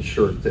much of the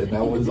shirt, and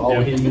that was all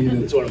he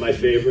needed. It's one of my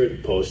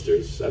favorite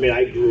posters. I mean,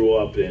 I grew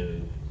up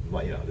in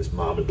this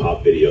mom and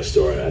pop video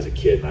store as a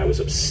kid, and I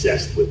was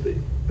obsessed with the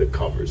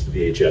covers, the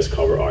VHS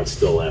cover art.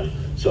 Still am.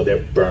 So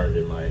they're burned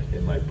in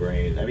my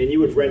brain. I mean, you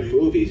would rent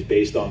movies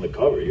based on the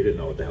cover. You didn't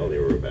know what the hell they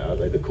were about.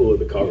 Like the cooler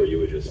the cover, you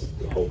would just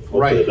hope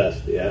for the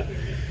best. Yeah.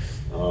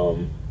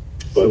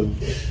 But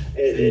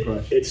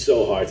it's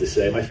so hard to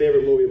say. My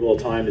favorite movie of all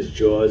time is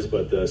Jaws,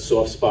 but the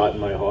soft spot in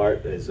my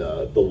heart is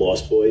The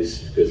Lost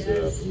Boys. Because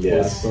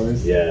Lost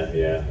Boys?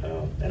 Yeah.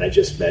 And I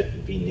just met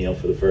V. Neal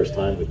for the first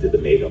time, who did the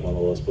makeup on The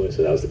Lost Boys,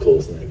 so that was the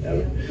coolest thing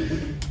ever.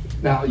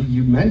 Now,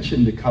 you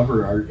mentioned the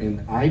cover art,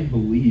 and I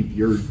believe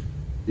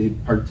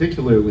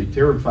particularly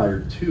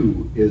Terrifier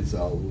 2 is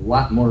a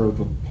lot more of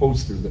a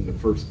poster than the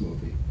first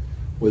movie.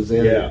 Was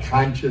there a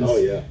conscious,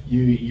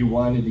 you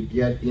wanted to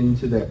get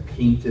into that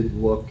painted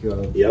look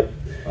of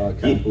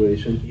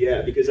compilation?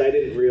 Yeah, because I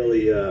didn't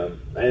really, I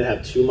didn't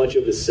have too much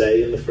of a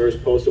say in the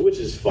first poster, which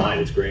is fine,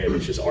 it's great,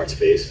 it's just Art's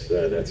face,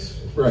 that's...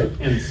 Right.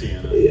 And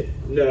Sienna. Yeah.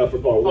 No, for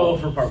part one. Oh,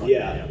 for part one.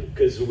 Yeah,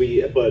 because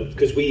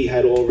we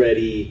had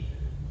already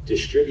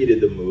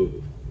distributed the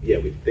movie. Yeah,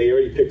 they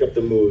already picked up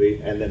the movie,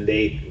 and then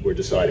they were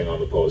deciding on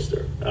the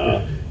poster.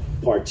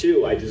 Part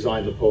two, I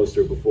designed the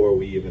poster before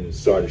we even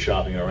started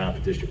shopping around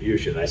for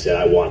distribution. I said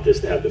I want this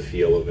to have the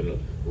feel of a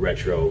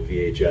retro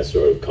VHS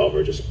sort of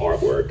cover, just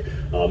artwork.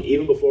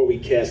 Even before we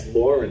cast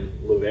Lauren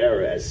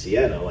Levera as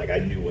Sienna, I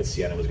knew what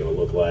Sienna was going to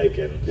look like,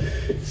 and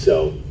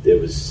so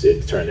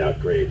it turned out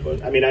great.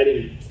 But I mean, I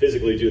didn't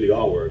physically do the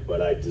artwork,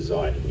 but I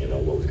designed,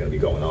 what was going to be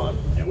going on.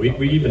 Yeah,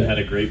 we even had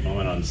a great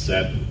moment on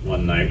set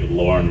one night with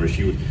Lauren where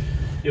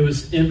it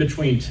was in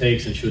between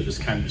takes, and she was just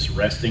kind of just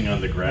resting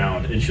on the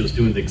ground, and she was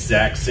doing the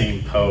exact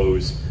same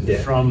pose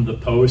from the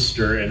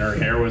poster, and her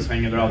hair was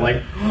hanging there. I'm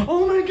like,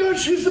 oh my God,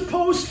 she's the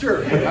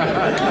poster!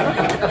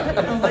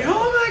 I'm like,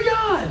 oh my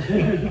God!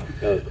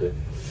 That was cool.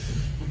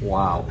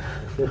 Wow.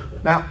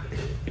 Now,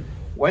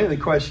 one of the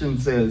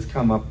questions that has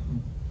come up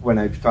when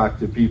I've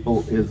talked to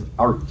people is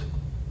art.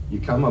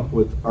 You come up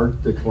with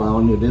art to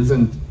clown. It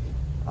isn't,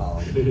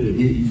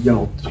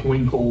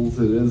 Twinkles.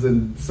 It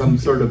isn't some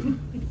sort of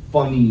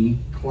funny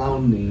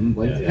clown name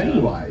like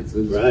Pennywise.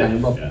 It's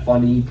kind of a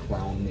funny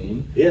clown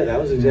name. Yeah,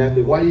 that was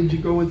exactly why did you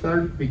go with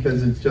art?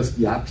 Because it's just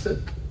the opposite?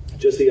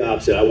 Just the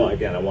opposite. I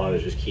wanted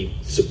to just keep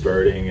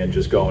subverting and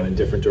just going in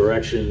different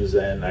directions,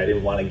 and I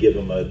didn't want to give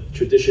him a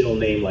traditional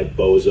name like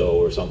Bozo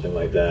or something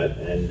like that.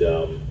 And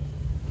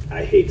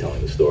I hate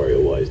telling the story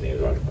of why his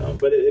name's Art Clown.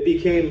 But it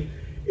became,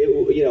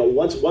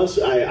 once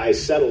I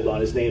settled on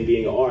his name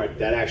being Art,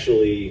 that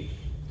actually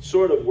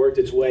sort of worked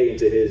its way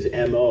into his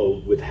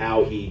MO with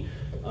how he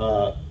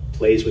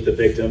plays with the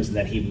victims, and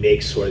then he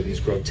makes sort of these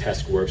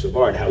grotesque works of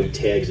art, how he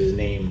tags his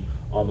name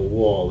on the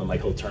wall, and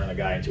he'll turn a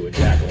guy into a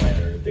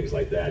jack-o'-lantern and things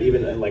like that.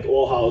 Even in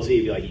All Hallows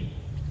Eve, he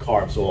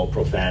carves all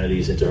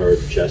profanities into her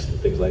chest and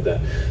things like that.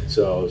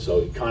 So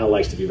he kind of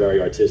likes to be very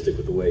artistic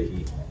with the way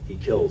he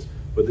kills.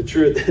 But the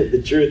truth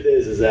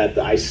is that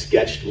I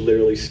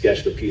literally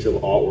sketched a piece of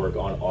artwork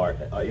on art,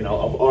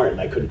 of art,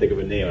 and I couldn't think of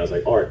a name. I was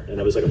like, art, and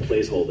it was like a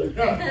placeholder.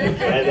 And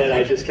then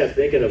I just kept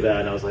thinking of that,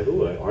 and I was like,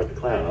 ooh, Art the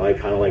Clown. I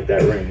kind of like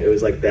that ring. It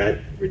was like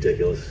that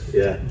ridiculous.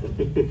 Yeah.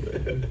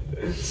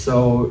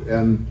 So,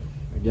 and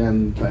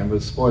again, kind of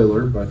a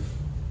spoiler, but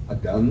a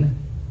gun.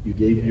 You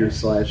gave your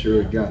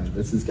slasher a gun.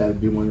 This has got to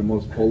be one of the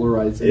most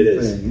polarizing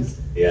things.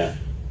 Yeah.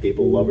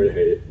 People love it or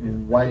hate it.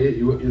 Why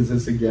is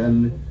this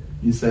again?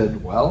 You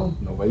said, well,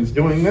 nobody's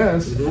doing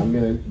this. Mm-hmm. I'm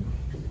going to...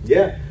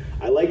 Yeah.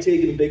 I like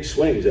taking big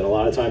swings, and a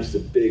lot of times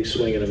it's a big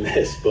swing and a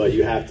miss, but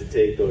you have to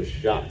take those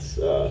shots.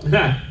 Oh,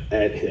 God.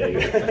 I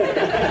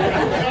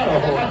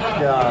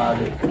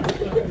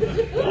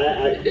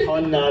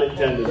pun not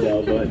intended,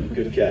 though, but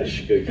good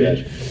catch, good catch.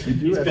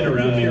 He's been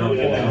around me long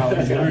enough.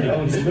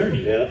 He's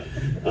learning. Yeah.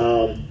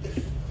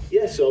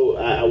 Yeah, so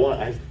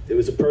it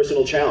was a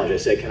personal challenge. I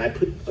said, can I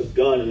put a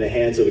gun in the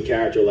hands of a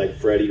character like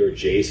Freddy or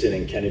Jason,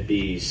 and can it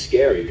be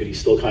scary? Could he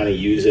still kind of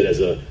use it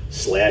as a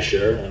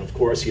slasher? And of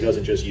course, he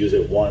doesn't just use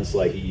it once,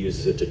 like he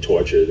uses it to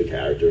torture the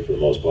character for the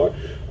most part.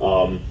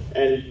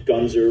 And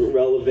guns are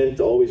relevant,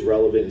 always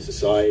relevant in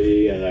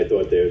society, and I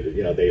thought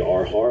they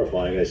are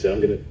horrifying. I said,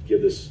 I'm going to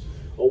give this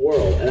a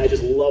whirl. And I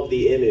just love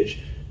the image.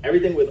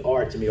 Everything with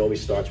art, to me,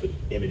 always starts with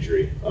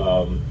imagery.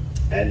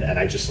 And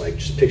I just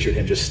pictured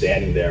him just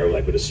standing there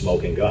like with a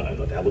smoking gun. I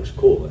thought that looks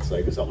cool. It's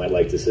like something I'd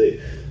like to see.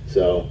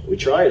 So we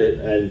tried it,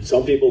 and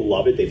some people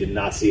love it. They did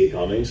not see it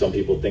coming. Some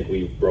people think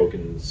we've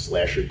broken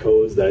slasher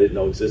codes that I didn't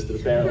know existed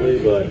apparently.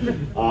 But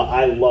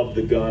I love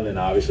the gun, and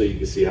obviously you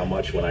can see how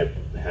much when I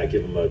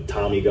give him a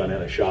Tommy gun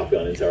and a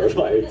shotgun in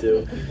Terrifier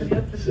too.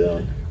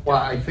 So. Well,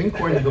 I think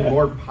one of the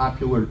more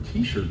popular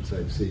T-shirts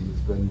I've seen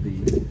has been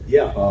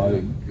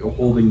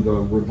holding the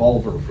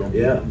revolver from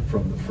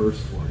the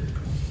first one.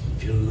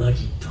 You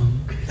lucky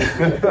punk.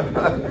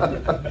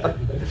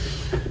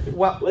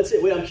 Well, let's see.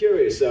 Wait, I'm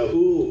curious.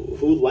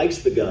 Who likes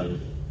the gun?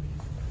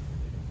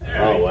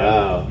 Oh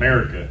wow,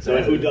 America.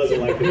 So who doesn't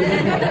like the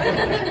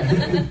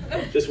gun?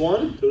 Just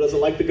one? Who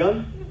doesn't like the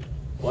gun?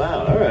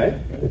 Wow. All right.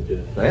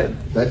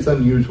 That's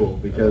unusual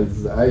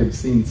because I have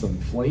seen some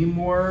flame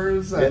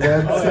wars in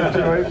that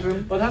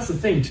situation. Well, that's the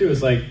thing too.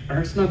 Is like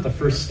Art's not the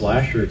first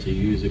slasher to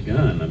use a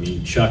gun. I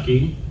mean,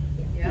 Chucky.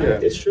 Yeah,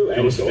 it's true.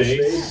 And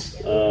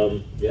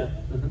Ghostface. Yeah.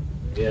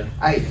 Yeah.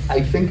 I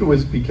think it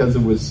was because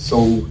it was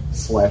so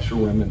slasher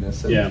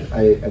reminiscent. Yeah.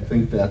 I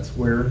think that's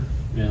where.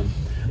 Yeah.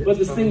 But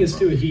the thing is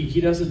too,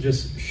 he doesn't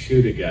just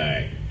shoot a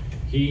guy.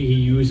 He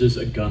uses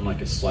a gun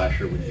like a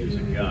slasher would use a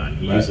gun.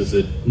 He uses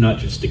it not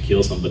just to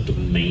kill someone, but to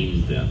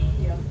maim them.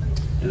 Yeah.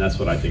 And that's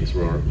what I think is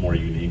more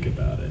unique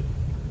about it.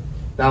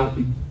 Now,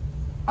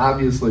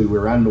 obviously,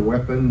 we're on the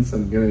weapons.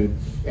 I'm going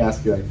to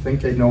ask you, I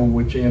think I know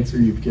which answer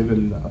you've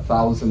given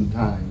 1,000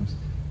 times.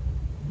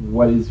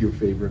 What is your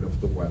favorite of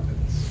the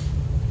weapons?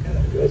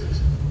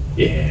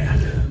 Yeah.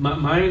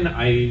 Mine,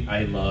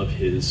 I love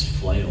his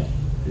flail,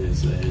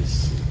 his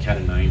cat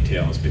o' nine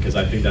tails, because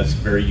I think that's a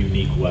very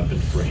unique weapon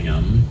for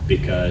him,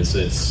 because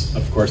it's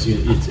a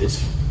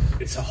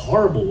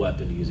horrible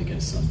weapon to use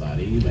against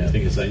somebody. The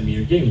thing is,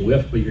 you're getting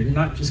whipped, but you're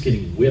not just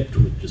getting whipped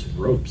with just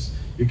ropes.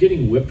 You're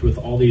getting whipped with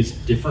all these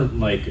different,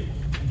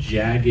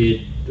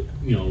 jagged,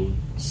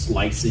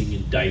 slicing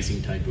and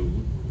dicing type of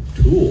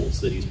tools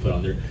that he's put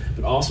on there.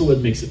 But also what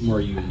makes it more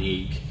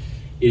unique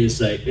is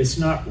that it's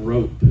not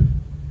rope.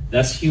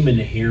 That's human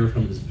hair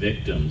from his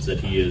victims that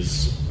he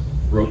is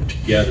roped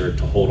together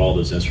to hold all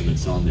those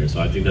instruments on there. So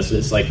I think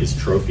it's like his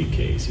trophy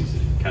case. He's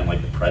kind of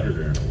like the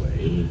Predator in a way.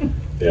 Mm-hmm.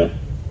 Yeah.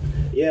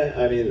 Yeah,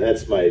 I mean,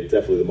 that's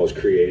definitely the most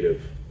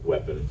creative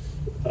weapon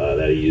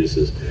that he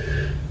uses.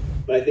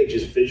 But I think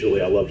just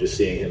visually, I love just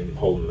seeing him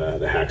holding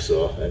the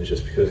hacksaw, and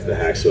just because the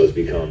hacksaw has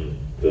become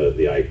the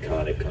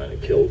iconic kind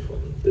of kill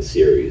from the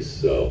series.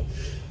 So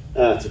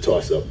it's a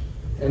toss-up.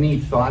 Any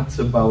thoughts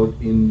about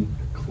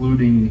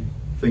including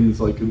things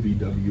like a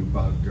VW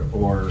bug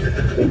or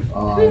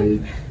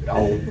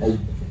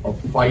a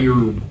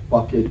fire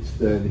bucket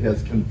that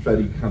has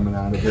confetti coming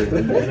out of it? Are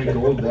you going to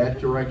go that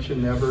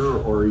direction ever,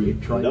 or are you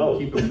trying to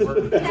keep it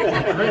working?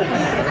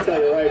 I'll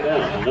tell you right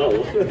now,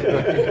 no.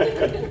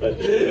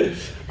 But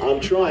I'm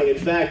trying. In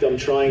fact, I'm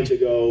trying to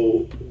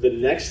go the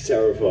next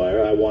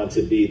Terrifier. I want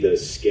to be the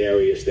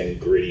scariest and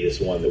grittiest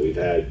one that we've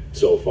had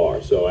so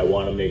far. So I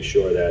want to make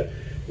sure that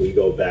we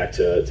go back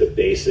to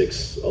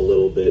basics a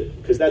little bit,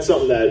 because that's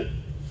something that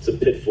it's a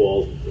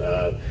pitfall.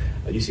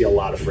 You see a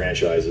lot of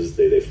franchises,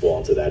 they fall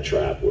into that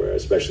trap, where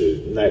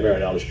especially Nightmare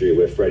on Elm Street,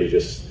 where Freddy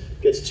just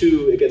gets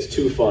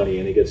too funny,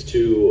 and he gets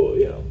too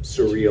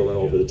surreal and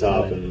over the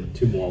top, and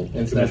too more.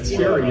 It's not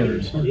scary.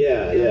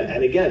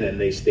 And again,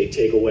 they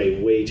take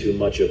away way too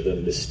much of the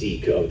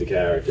mystique of the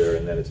character,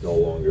 and then it's no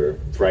longer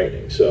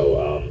frightening. So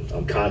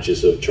I'm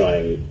conscious of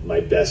trying my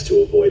best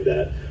to avoid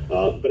that,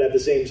 but at the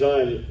same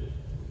time,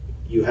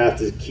 you have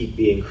to keep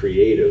being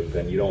creative,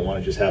 and you don't want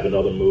to just have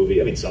another movie.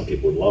 I mean, some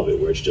people would love it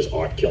where it's just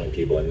art killing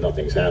people and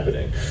nothing's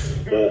happening.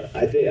 But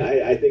I think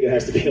it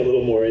has to be a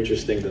little more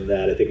interesting than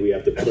that. I think we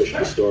have to push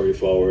the story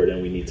forward,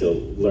 and we need to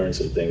learn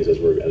some things as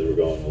we're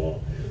going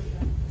along.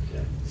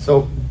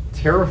 So,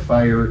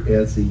 Terrifier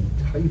as a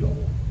title,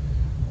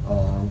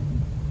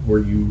 were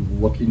you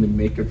looking to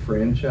make a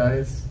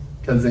franchise?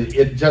 Because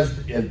it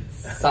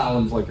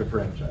sounds like a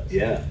franchise.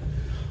 Yeah.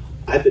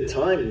 At the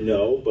time,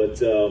 no,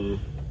 but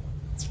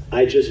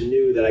I just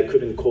knew that I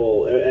couldn't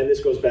call, and this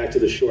goes back to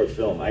the short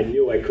film, I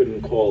knew I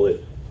couldn't call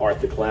it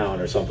Art the Clown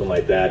or something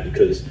like that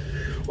because,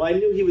 well, I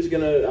knew I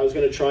was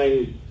gonna try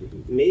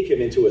and make him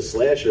into a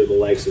slasher, the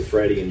likes of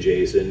Freddy and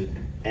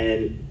Jason,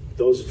 and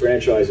those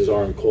franchises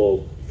aren't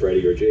called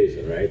Freddy or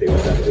Jason, right? They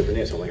always have a different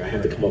name, so I'm like, I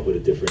have to come up with a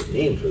different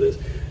name for this.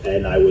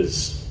 And I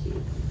was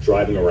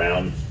driving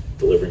around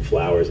delivering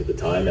flowers at the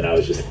time, and I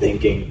was just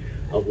thinking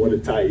of what a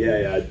time.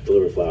 Yeah, I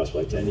delivered flowers for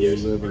like 10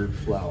 years. Delivered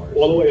flowers.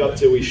 All the way up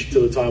to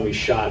the time we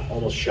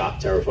almost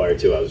shot Terrifier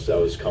 2. I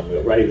was coming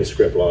up, writing the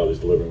script while I was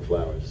delivering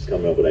flowers, just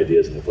coming up with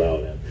ideas in the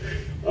flower man.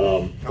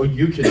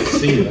 You can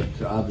see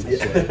it,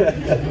 obviously.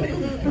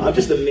 I'm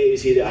just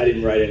amazed I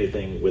didn't write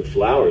anything with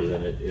flowers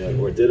in it,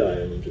 or did I?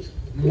 I'm just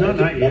no,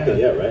 not nothing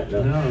yet. Right?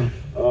 No.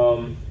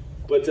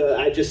 But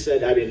I just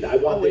said, I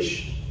want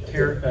this.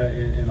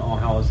 In All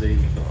Hallows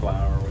Eve, the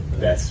flower with the...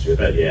 That's true.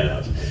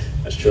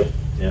 That's true.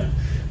 Yeah.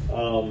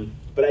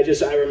 But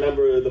I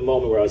remember the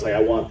moment where I was like,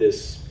 I want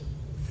this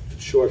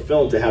short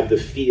film to have the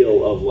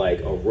feel of like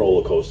a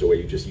roller coaster where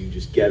you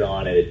just get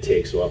on and it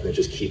takes off and it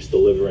just keeps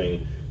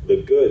delivering the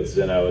goods.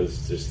 And I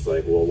was just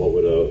like, well, what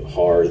would a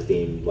horror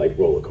themed like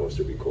roller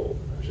coaster be called?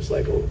 I was just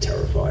like, oh,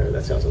 Terrifier.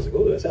 That sounds like,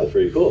 oh, that sounds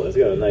pretty cool. That's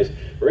got a nice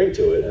ring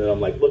to it. And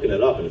I'm like looking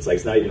it up and it's like,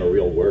 it's not even a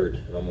real word.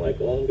 And I'm like,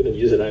 well, I'm going to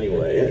use it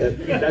anyway. And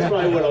that's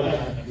probably what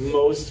I'm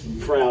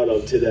most proud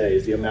of today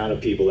is the amount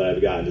of people that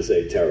I've gotten to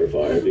say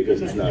Terrifier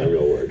because it's not a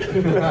real word.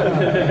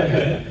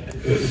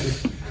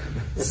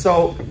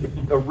 So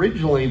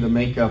originally the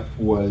makeup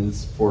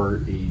was for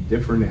a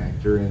different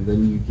actor, and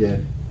then you get,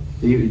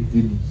 did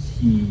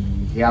he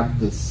have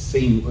the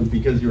same,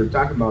 because you were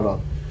talking about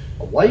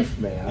a life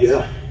mask.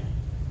 Yeah.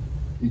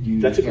 Did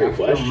you That's a great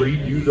question.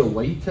 redo the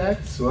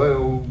latex?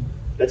 Well,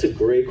 that's a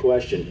great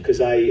question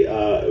because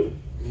I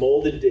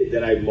molded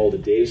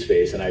Dave's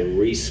face and I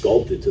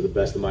re-sculpted to the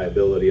best of my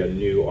ability a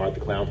new Art the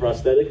Clown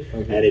prosthetic,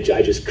 and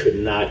I just could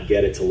not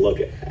get it to look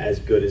as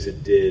good as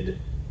it did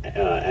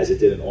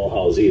in All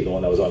Hallows Eve, the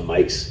one that was on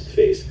Mike's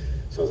face.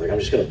 So I was like, I'm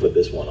just going to put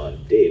this one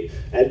on Dave.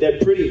 And they're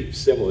pretty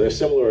similar. They're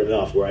similar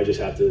enough where I just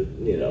have to,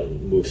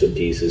 move some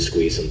pieces,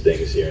 squeeze some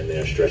things here and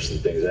there, stretch some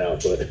things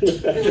out. But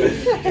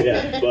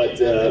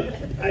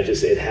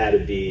it had to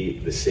be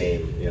the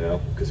same,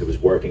 because it was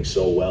working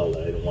so well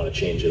that I didn't want to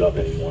change it up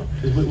anymore.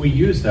 We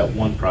used that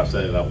one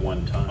prosthetic that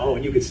one time. Oh,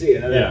 and you could see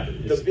it. And yeah.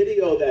 The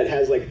video that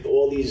has like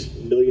all these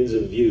millions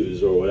of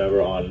views or whatever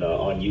on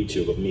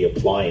YouTube of me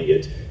applying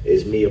it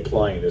is me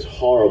applying this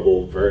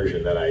horrible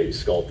version that I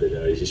sculpted.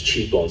 His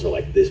cheekbones are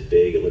like this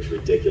big. It looks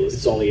ridiculous.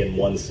 It's only in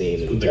one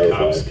scene. So the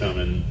cops come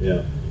and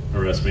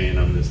arrest me, and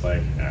I'm just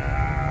like,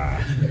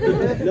 ah.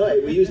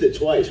 No, we used it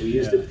twice. We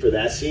used it for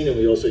that scene, and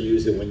we also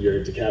used it when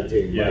you're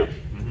decapitating Mike.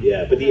 Mm-hmm.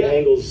 Yeah, but the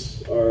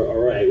angles are all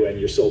right when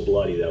you're so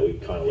bloody that we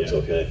kind of looks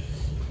okay.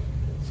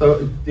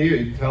 So,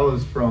 David, tell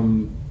us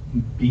from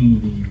being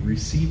the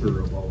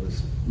receiver of all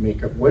this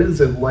makeup, what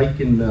is it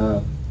like in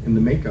the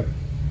makeup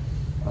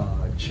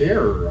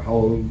chair? How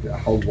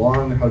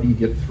long? How do you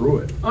get through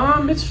it?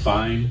 It's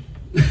fine.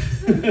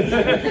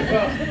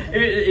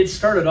 It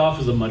started off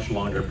as a much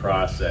longer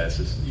process.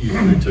 It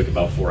usually took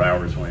about 4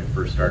 hours when we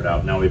first started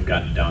out. Now we've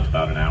gotten down to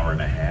about an hour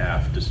and a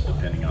half, just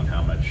depending on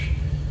how much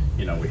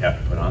we have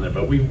to put on there.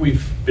 But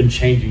we've been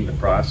changing the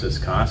process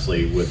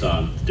constantly with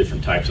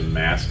different types of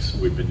masks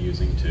we've been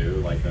using too,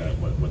 like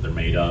what they're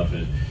made of.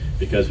 And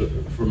because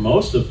for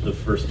most of the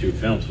first two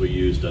films, we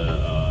used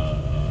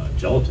a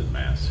gelatin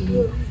mask.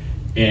 Mm-hmm.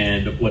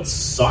 And what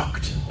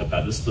sucked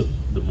about this, the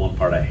one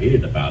part I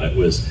hated about it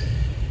was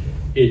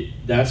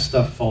that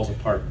stuff falls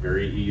apart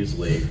very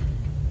easily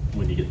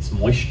when you get some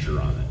moisture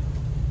on it,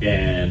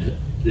 and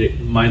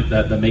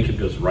the makeup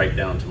goes right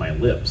down to my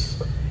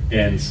lips,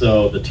 and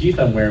so the teeth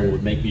I'm wearing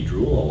would make me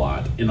drool a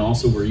lot. And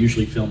also, we're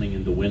usually filming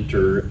in the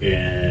winter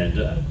and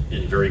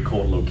in very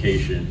cold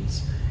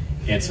locations,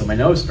 and so my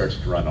nose starts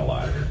to run a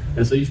lot.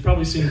 And so you've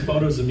probably seen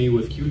photos of me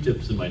with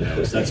Q-tips in my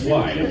nose. That's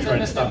why I'm trying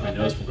to stop my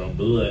nose from going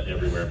bleh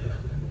everywhere.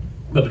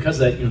 But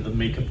because of that, the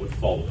makeup would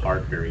fall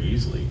apart very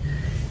easily.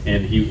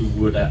 And he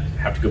would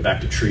have to go back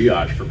to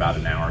triage for about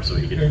an hour so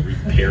he could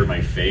repair my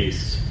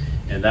face.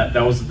 And that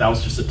was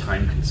just a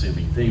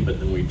time-consuming thing. But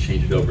then we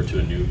changed it over to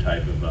a new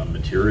type of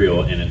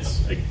material, and it's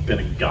been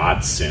a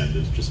godsend.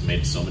 It's just made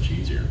it so much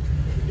easier.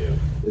 Yeah.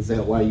 Is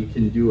that why you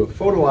can do a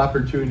photo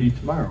opportunity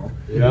tomorrow?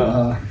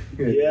 Yeah.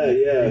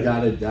 You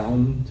got it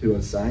down to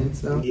a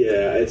science now?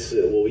 Yeah, it's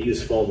we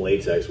use foam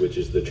latex, which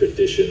is the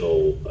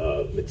traditional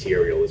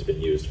material that's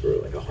been used for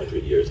like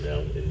 100 years now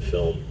in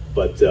film.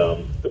 But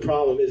the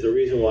problem is, the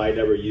reason why I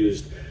never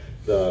used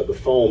the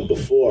foam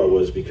before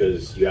was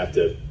because you have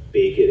to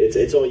bake it.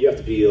 It's only, you have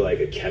to be like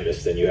a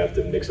chemist, and you have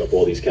to mix up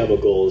all these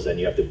chemicals, and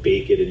you have to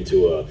bake it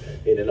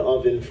in an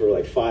oven for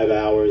like 5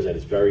 hours, and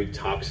it's very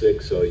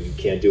toxic, so you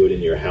can't do it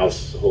in your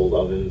household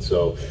oven.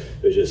 So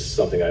it was just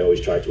something I always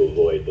tried to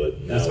avoid.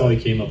 But that's how he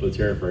came up with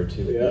Terrifier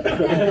too. Yeah.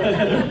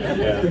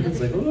 Yeah.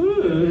 It's like,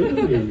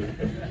 ooh.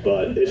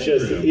 But it's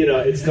just,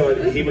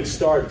 he would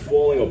start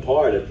falling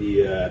apart at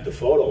the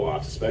photo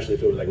ops, especially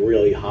if it was like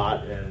really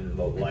hot and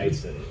the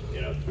lights and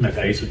my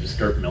face would just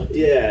start melting.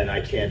 Yeah, and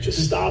I can't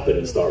just stop it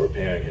and start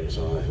repairing him,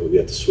 so we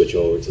have to switch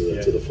over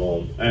to the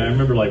film. I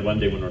remember like one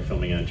day when we were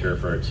filming on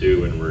Terrifier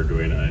 2 and we were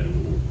doing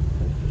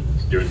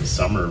during the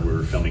summer we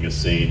were filming a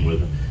scene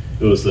with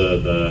it was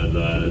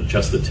the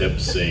just the tip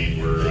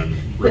scene where I'm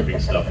ripping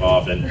stuff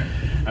off and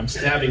I'm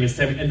stabbing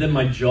and then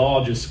my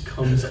jaw just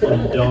comes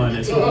undone.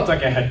 And so it looked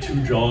like I had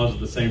two jaws at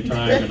the same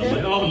time and I'm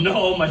like, oh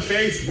no, my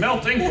face is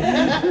melting.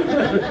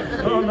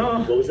 Oh no.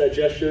 What was that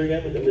gesture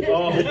again?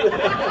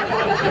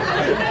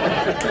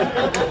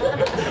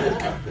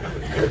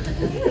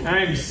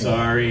 I'm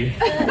sorry.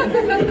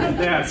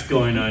 That's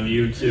going on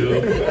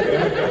YouTube.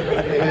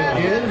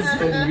 It is,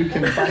 and you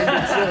can find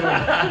it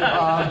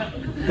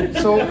soon.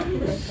 So,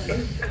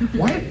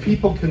 why are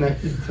people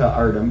connected to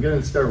art? I'm going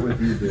to start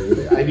with you,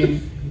 David. I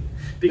mean,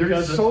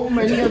 there's so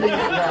many of these.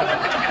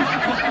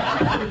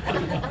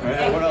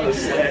 What other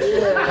slash?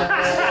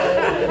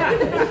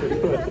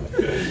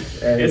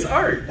 It's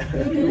art.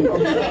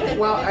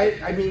 Well,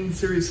 I mean,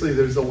 seriously,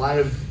 there's a lot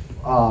of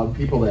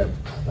people that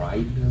have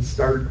tried to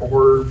start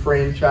horror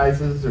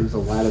franchises. There's a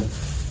lot of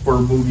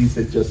horror movies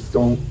that just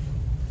don't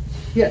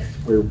hit,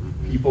 where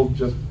people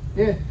just,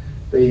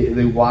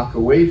 they walk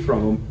away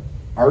from them.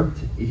 Art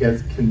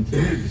has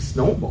continued to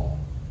snowball.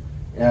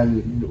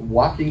 And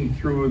walking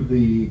through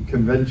the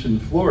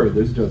convention floor,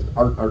 there's just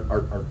art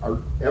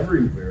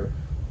everywhere.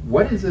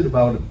 What is it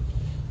about it?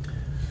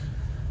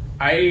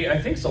 I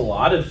think it's a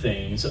lot of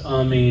things.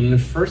 I mean,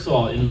 first of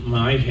all, in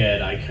my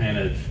head, I kind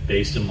of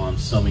based him on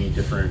so many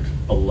different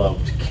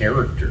beloved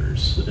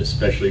characters,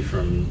 especially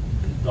from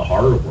the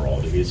horror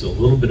world. He's a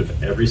little bit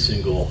of every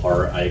single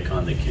horror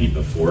icon that came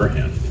before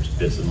him. There's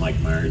bits of Mike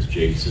Myers,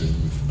 Jason,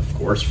 of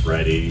course,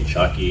 Freddy,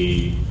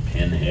 Chucky,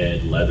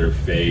 Pinhead,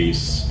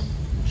 Leatherface,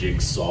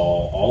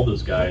 Jigsaw. All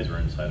those guys are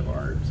inside of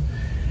art.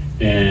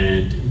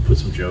 And put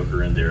some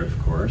Joker in there, of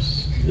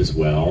course, as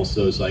well.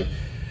 So it's like...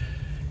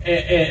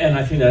 And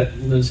I think that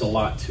lends a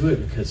lot to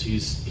it because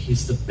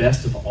he's the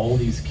best of all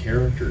these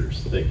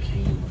characters that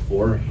came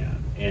before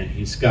him, and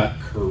he's got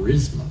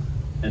charisma.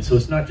 And so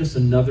it's not just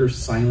another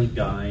silent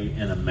guy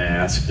in a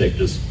mask that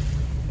just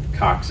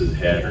cocks his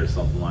head or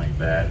something like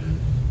that and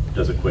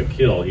does a quick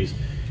kill. He's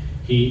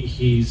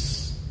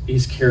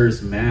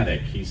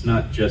charismatic. He's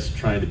not just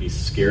trying to be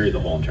scary the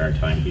whole entire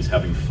time. He's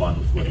having fun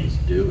with what he's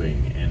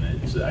doing, and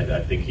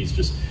I think he's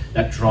just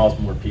that draws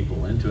more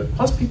people into it.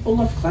 Plus, people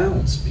love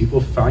clowns.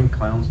 People find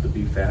clowns to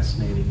be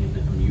fascinating and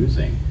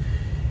amusing,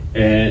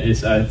 and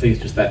I think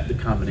it's just that the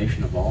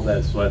combination of all that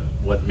is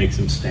what makes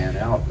him stand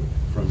out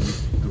from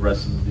the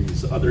rest of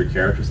these other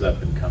characters that have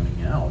been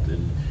coming out,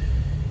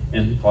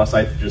 and plus,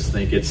 I just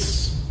think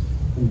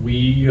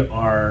we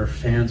are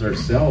fans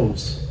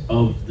ourselves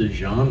of the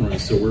genre,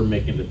 so we're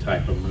making the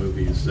type of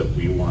movies that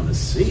we want to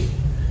see.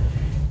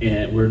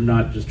 And we're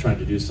not just trying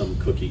to do some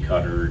cookie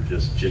cutter,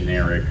 just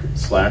generic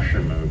slasher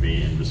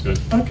movie and just going,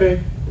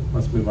 okay,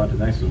 let's move on to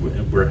the next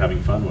one. We're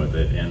having fun with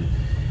it. And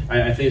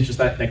I think it's just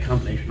that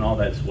combination of all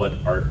that is what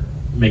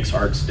makes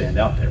art stand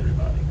out to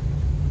everybody.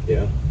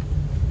 Yeah.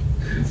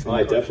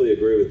 I definitely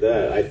agree with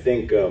that. I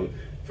think,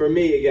 for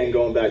me, again,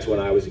 going back to when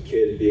I was a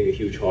kid and being a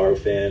huge horror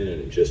fan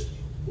and just,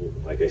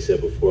 like I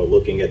said before,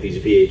 looking at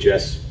these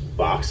VHS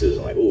boxes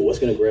and like, ooh, what's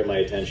going to grab my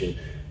attention?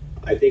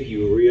 I think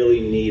you really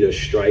need a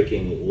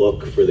striking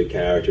look for the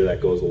character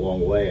that goes a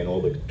long way, and all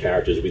the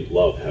characters we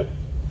love have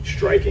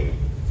striking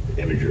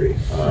imagery,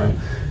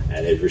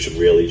 and it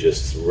really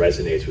just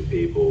resonates with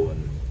people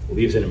and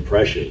leaves an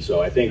impression.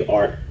 So I think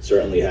art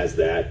certainly has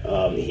that.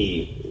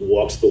 He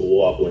walks the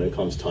walk when it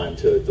comes time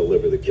to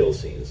deliver the kill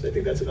scenes. I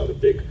think that's another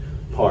big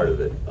part of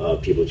it.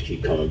 People just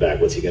keep coming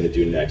back. What's he going to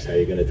do next? How are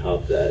you going to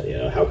top that?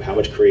 How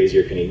much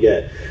crazier can he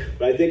get?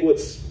 But I think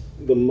what's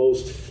the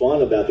most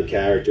fun about the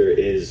character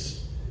is,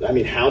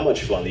 how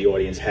much fun the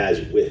audience has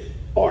with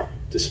art,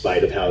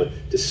 despite of how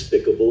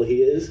despicable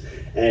he is.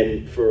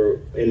 And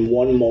in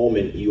one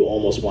moment, you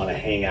almost want to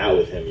hang out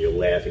with him. You're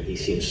laughing. He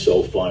seems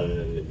so fun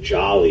and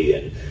jolly,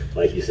 and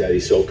like you said,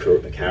 he's so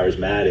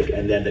charismatic.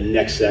 And then the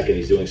next second,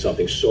 he's doing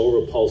something so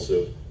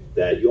repulsive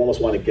that you almost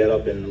want to get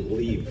up and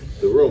leave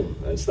the room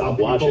and stop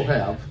watching. People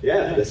have.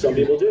 Yeah, that some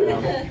people do.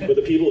 But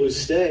the people who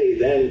stay,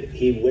 then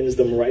he wins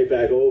them right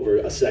back over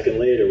a second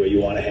later, where you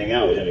want to hang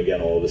out with him again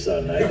all of a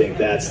sudden. I think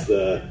that's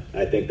the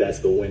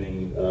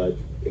winning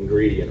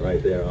ingredient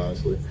right there,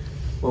 honestly.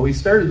 Well, we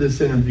started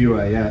this interview,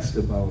 I asked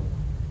about,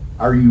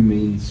 are you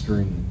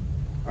mainstream?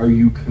 Are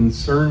you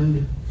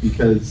concerned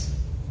because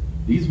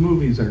these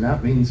movies are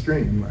not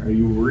mainstream? Are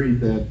you worried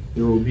that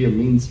there will be a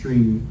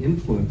mainstream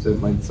influence that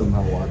might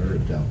somehow water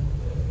it down?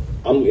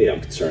 I'm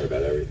concerned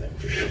about everything,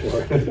 for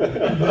sure.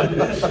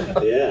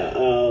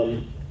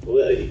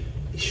 Well,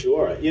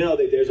 sure.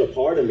 There's a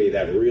part of me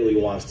that really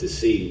wants to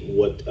see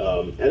what,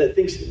 and I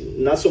think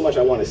not so much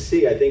I want to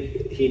see, I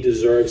think he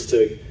deserves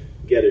to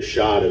get a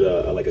shot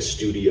at like a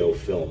studio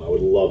film. I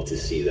would love to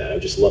see that. I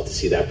would just love to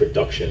see that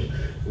production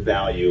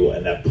value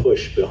and that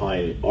push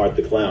behind Art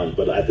the Clown.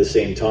 But at the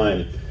same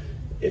time,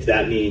 if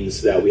that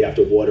means that we have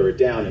to water it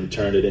down and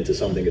turn it into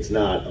something it's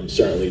not, I'm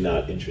certainly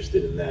not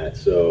interested in that.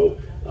 So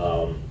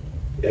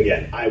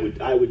again,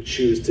 I would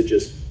choose to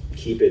just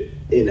keep it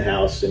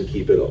in-house and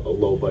keep it a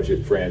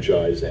low-budget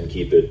franchise and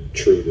keep it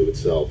true to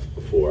itself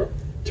before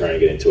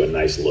turning it into a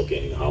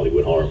nice-looking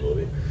Hollywood horror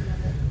movie.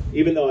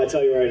 Even though I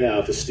tell you right now,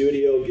 if a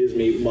studio gives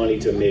me money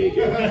to make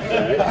it,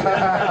 right,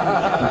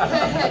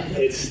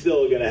 it's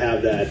still going to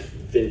have that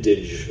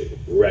vintage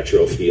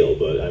retro feel.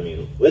 But I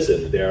mean,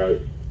 listen,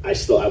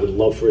 I would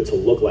love for it to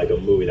look like a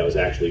movie that was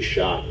actually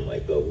shot in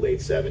like the late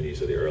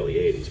 70s or the early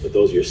 80s. But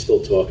you're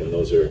still talking,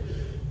 those are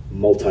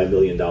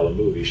multi-million-dollar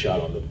movies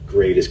shot on the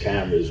greatest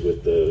cameras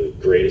with the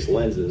greatest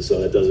lenses. So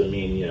that doesn't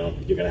mean, you're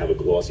going to have a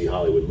glossy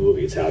Hollywood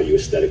movie. It's how you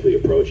aesthetically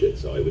approach it.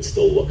 So it would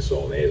still look so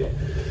amazing.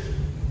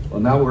 Well,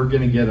 now we're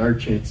going to get our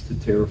chance to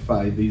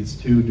terrify these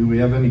two. Do we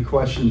have any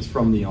questions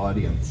from the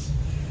audience?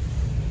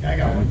 I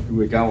got one.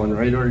 We got one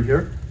right over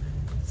here.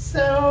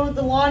 So,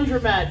 the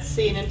laundromat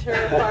scene in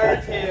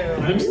Terrifier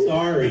 2. I'm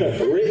sorry. I'm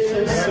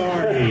so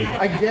sorry.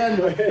 Again,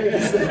 the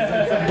faces.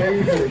 It's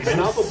amazing.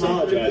 Stop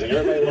apologizing.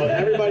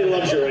 Everybody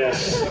loves your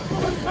ass.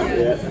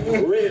 Yeah.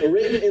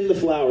 Written in the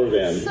flower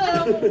van.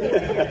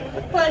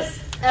 So, but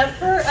at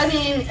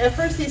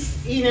first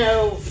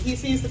he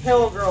sees the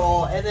pale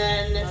girl, and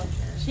then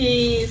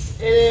she's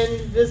an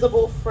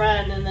invisible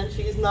friend, and then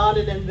she's not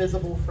an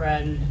invisible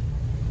friend.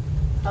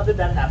 How did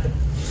that happen?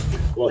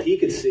 Well, he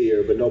could see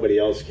her, but nobody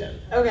else can.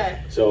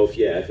 Okay. So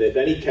if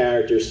any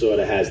character sort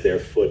of has their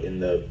foot in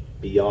the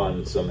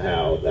beyond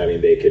somehow, I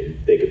mean, they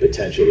could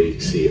potentially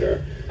see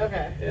her.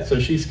 Okay. Yeah. So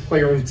she's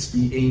Clarence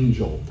the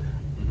Angel.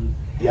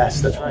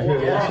 Yes, that's right.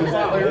 Yeah, she's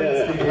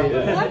Clarence the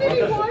Angel. Why did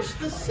he wash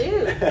the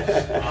suit?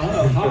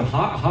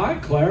 Hi,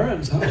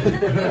 Clarence. Hi.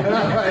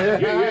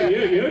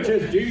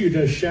 You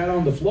just shat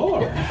on the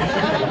floor.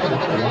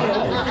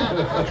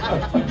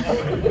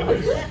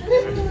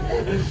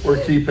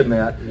 We're keeping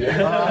that.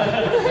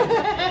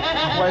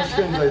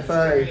 Questions, I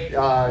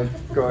thought.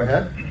 Go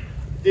ahead.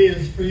 Dave,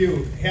 this is for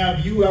you.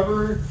 Have you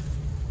ever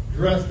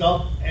dressed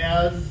up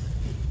as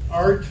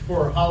Art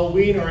for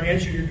Halloween or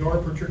answered your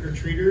door for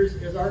trick-or-treaters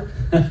as Art?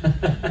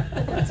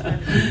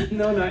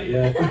 No, not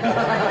yet.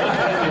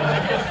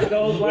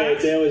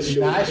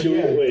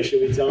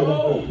 Should we tell them?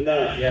 Oh.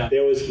 No, Yeah.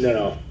 there was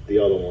the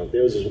other one.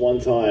 There was this one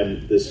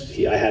time.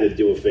 I had to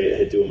do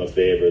him a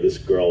favor. This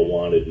girl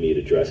wanted me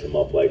to dress him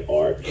up like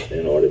Art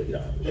in order.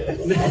 No.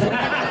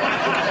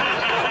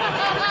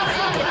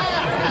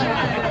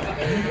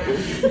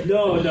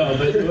 No,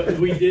 but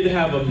we did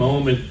have a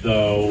moment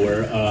though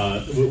where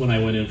when I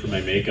went in for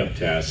my makeup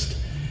test,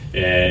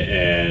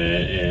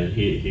 and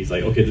he's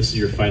like, "Okay, this is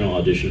your final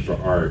audition for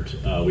Art.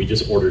 We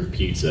just ordered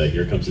pizza.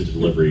 Here comes the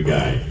delivery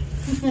guy.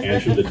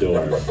 Answer the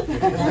door."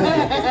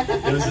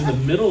 It was in the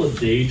middle of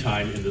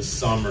daytime in the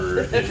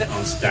summer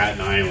on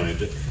Staten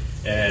Island,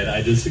 and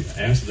I just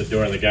answered the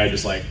door, and the guy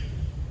just like,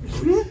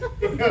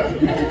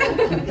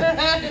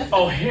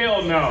 "Oh,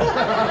 hell no."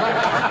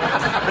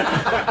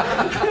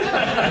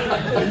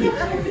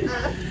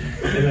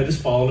 And I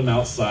just followed him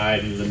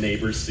outside, and the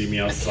neighbors see me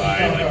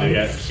outside, like they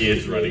got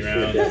kids running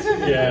around.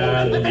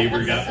 Yeah, and the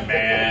neighbor got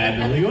mad,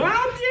 and they go,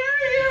 "How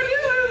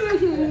dare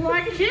you!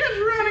 My kids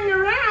running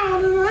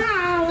around!"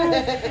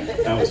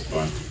 That was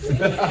fun.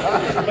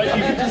 But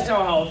you can just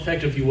tell how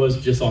effective he was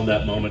just on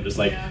that moment. Just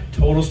like,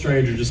 total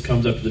stranger just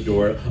comes up to the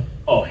door.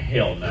 "Oh,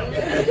 hell no."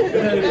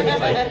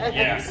 Like,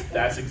 yes,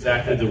 that's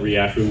exactly the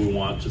reaction we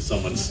want to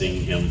someone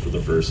seeing him for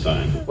the first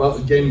time. Well,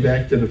 getting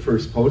back to the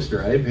first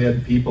poster, I've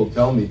had people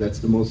tell me that's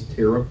the most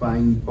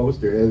terrifying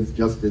poster, is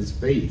just his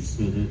face.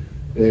 Mm-hmm.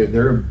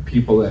 There are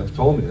people that have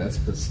told me that's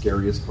the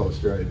scariest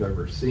poster I've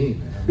ever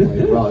seen. And I'm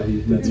like, well,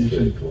 That's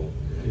pretty cool.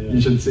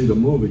 You should see the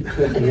movie.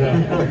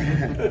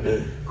 Yeah.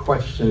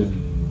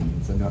 Questions?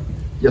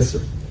 Yes,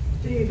 sir.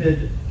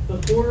 David,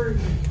 before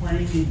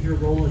playing your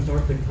role as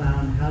Art the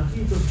Clown, how do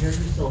you prepare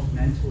yourself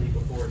mentally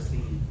before a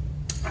scene?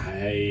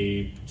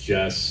 I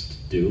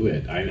just do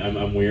it.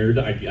 I'm weird.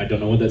 I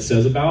don't know what that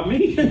says about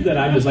me. That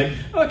I'm just like,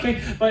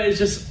 okay. But it's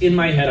just, in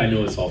my head, I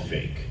know it's all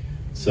fake.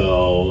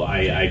 So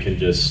I can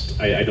just,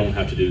 I don't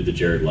have to do the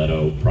Jared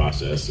Leto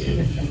process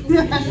of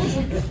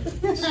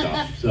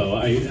stuff.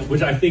 So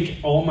which I think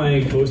all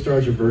my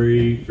co-stars are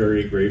very,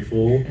 very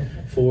grateful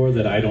for,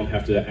 that I don't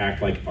have to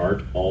act like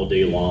Art all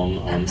day long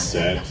on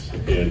set.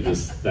 And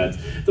just that,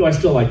 though I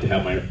still like to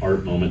have my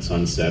Art moments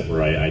on set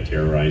where I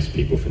terrorize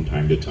people from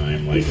time to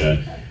time. Like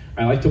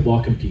I like to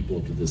welcome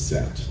people to the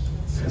set.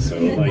 So,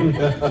 like,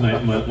 one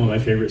of my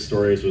favorite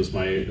stories was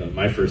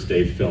my first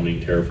day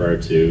filming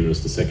Terrifier 2. It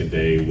was the second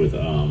day with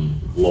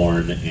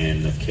Lauren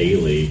and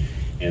Kaylee,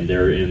 and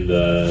they're in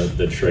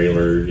the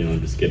trailer,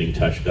 just getting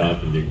touched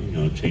up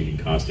and changing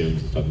costumes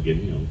and stuff and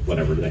getting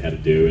whatever they had to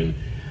do. And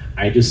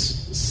I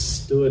just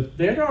stood.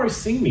 They had already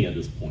seen me at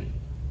this point.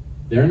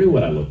 They knew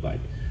what I looked like,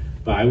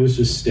 but I was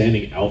just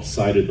standing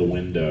outside of the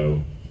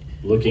window,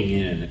 looking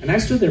in. And I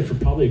stood there for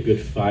probably a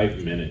good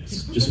 5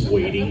 minutes, just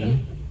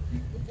waiting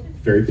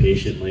very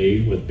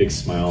patiently with a big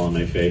smile on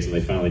my face. And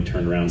they finally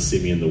turned around and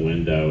see me in the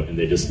window, and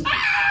they just...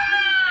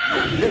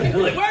 I'm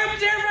like, well, I'm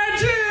terrified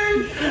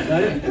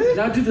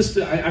too! I do this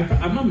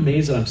I'm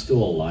amazed that I'm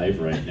still alive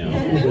right now.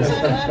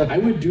 I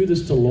would do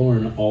this to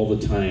Lauren all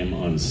the time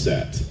on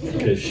set,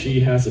 because she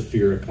has a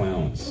fear of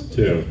clowns,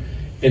 too.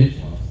 And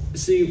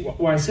see,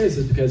 why I say this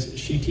is because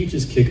she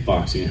teaches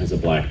kickboxing and has a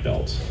black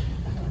belt.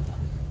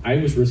 I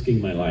was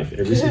risking my life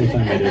every single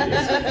time I did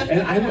this.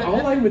 And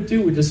all I would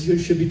do would just,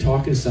 should be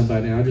talking to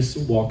somebody, and I'd just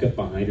walk up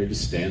behind her,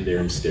 just stand there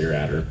and stare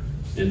at her.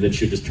 And then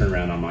she'd just turn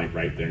around, and I'm like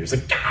right there. It's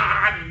like,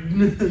 God!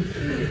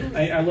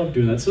 I love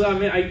doing that. So, I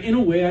mean, in a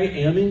way, I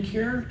am in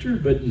character,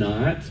 but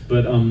not.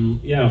 But,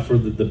 yeah, for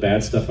the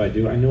bad stuff I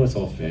do, I know it's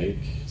all fake.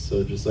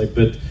 So, just like,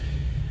 but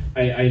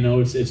I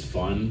know it's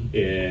fun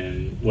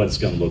and what it's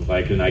going to look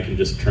like, and I can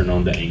just turn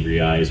on the angry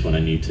eyes when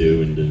I need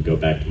to and then go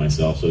back to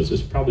myself. So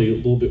it's probably a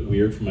little bit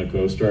weird for my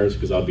co-stars,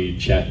 because I'll be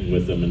chatting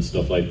with them and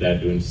stuff like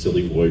that, doing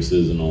silly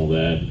voices and all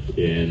that,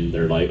 and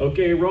they're like,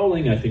 okay,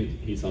 rolling. I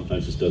think he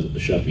sometimes just does it to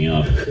shut me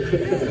up.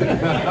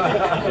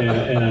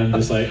 and I'm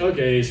just like,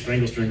 okay,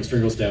 strangle, strangle,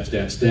 strangle, stab,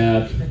 stab,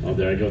 stab. Oh,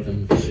 there I go with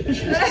them.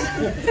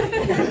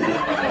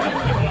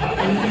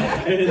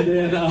 And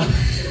then...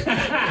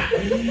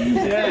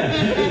 yeah,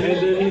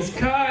 and then he's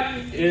caught,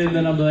 and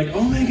then I'm like,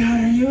 oh my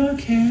God, are you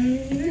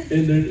okay?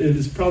 And then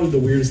it's probably the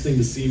weirdest thing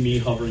to see me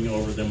hovering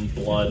over them,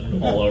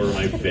 blood all over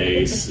my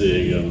face,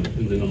 and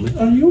then I'm like,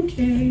 are you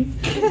okay?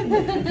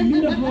 You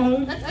need a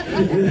hug?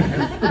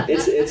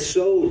 It's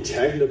so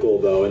technical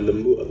though, and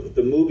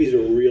the movies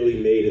are really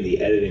made in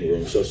the editing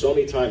room. So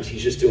many times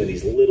he's just doing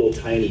these little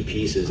tiny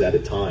pieces at a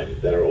time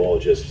that are all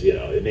just,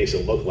 it makes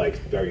it look like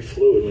very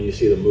fluid when you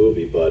see the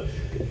movie, but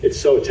it's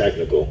so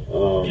technical.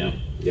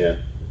 Yeah.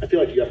 I feel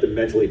like you have to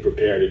mentally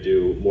prepare to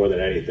do, more than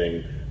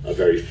anything, a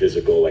very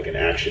physical, like an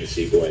action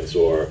sequence,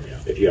 or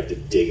if you have to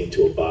dig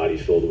into a body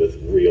filled with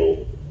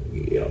real,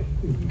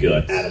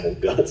 guts, animal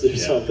guts or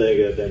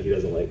something, then he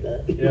doesn't like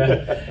that.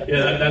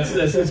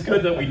 That's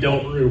good that we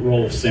don't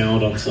roll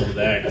sound on some of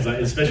that, because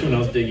especially when I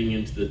was digging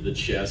into the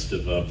chest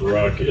of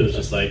Brooke, it was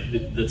just like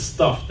the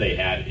stuff they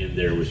had in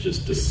there was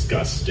just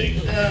disgusting.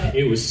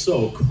 It was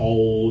so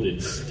cold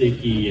and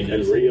sticky and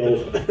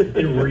real.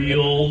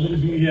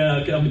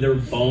 Yeah, I mean, there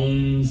were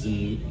bones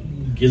and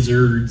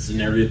gizzards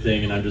and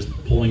everything, and I'm just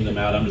pulling them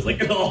out. I'm just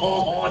like,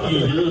 oh, that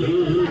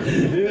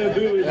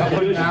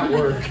would not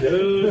work.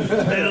 It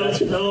smells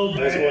so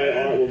bad. That's why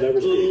art will never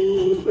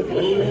speak.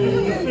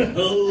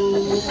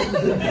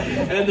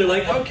 And they're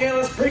like, okay,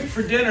 let's break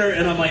for dinner.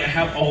 And I'm like, I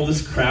have all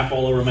this crap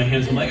all over my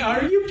hands. I'm like,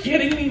 are you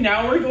kidding me?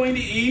 Now we're going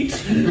to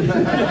eat?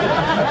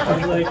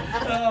 I'm like,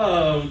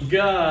 oh,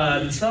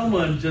 God.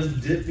 Someone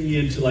just dip me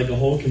into like a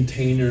whole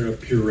container of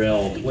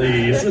Purell,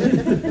 please.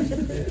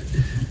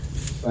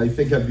 I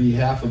think on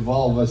behalf of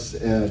all of us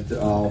at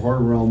Horror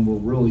Realm, we're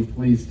really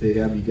pleased to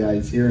have you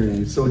guys here, and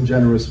you're so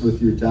generous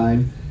with your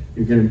time.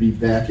 You're going to be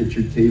back at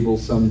your table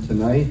some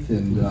tonight,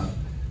 and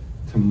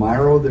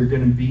tomorrow they're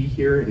going to be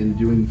here and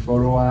doing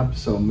photo ops,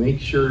 so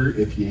make sure,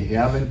 if you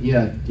haven't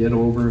yet, get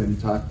over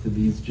and talk to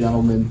these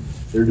gentlemen.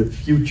 They're the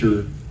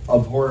future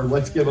of horror.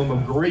 Let's give them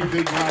a great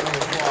big round of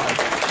applause.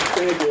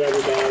 Thank you,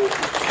 everybody.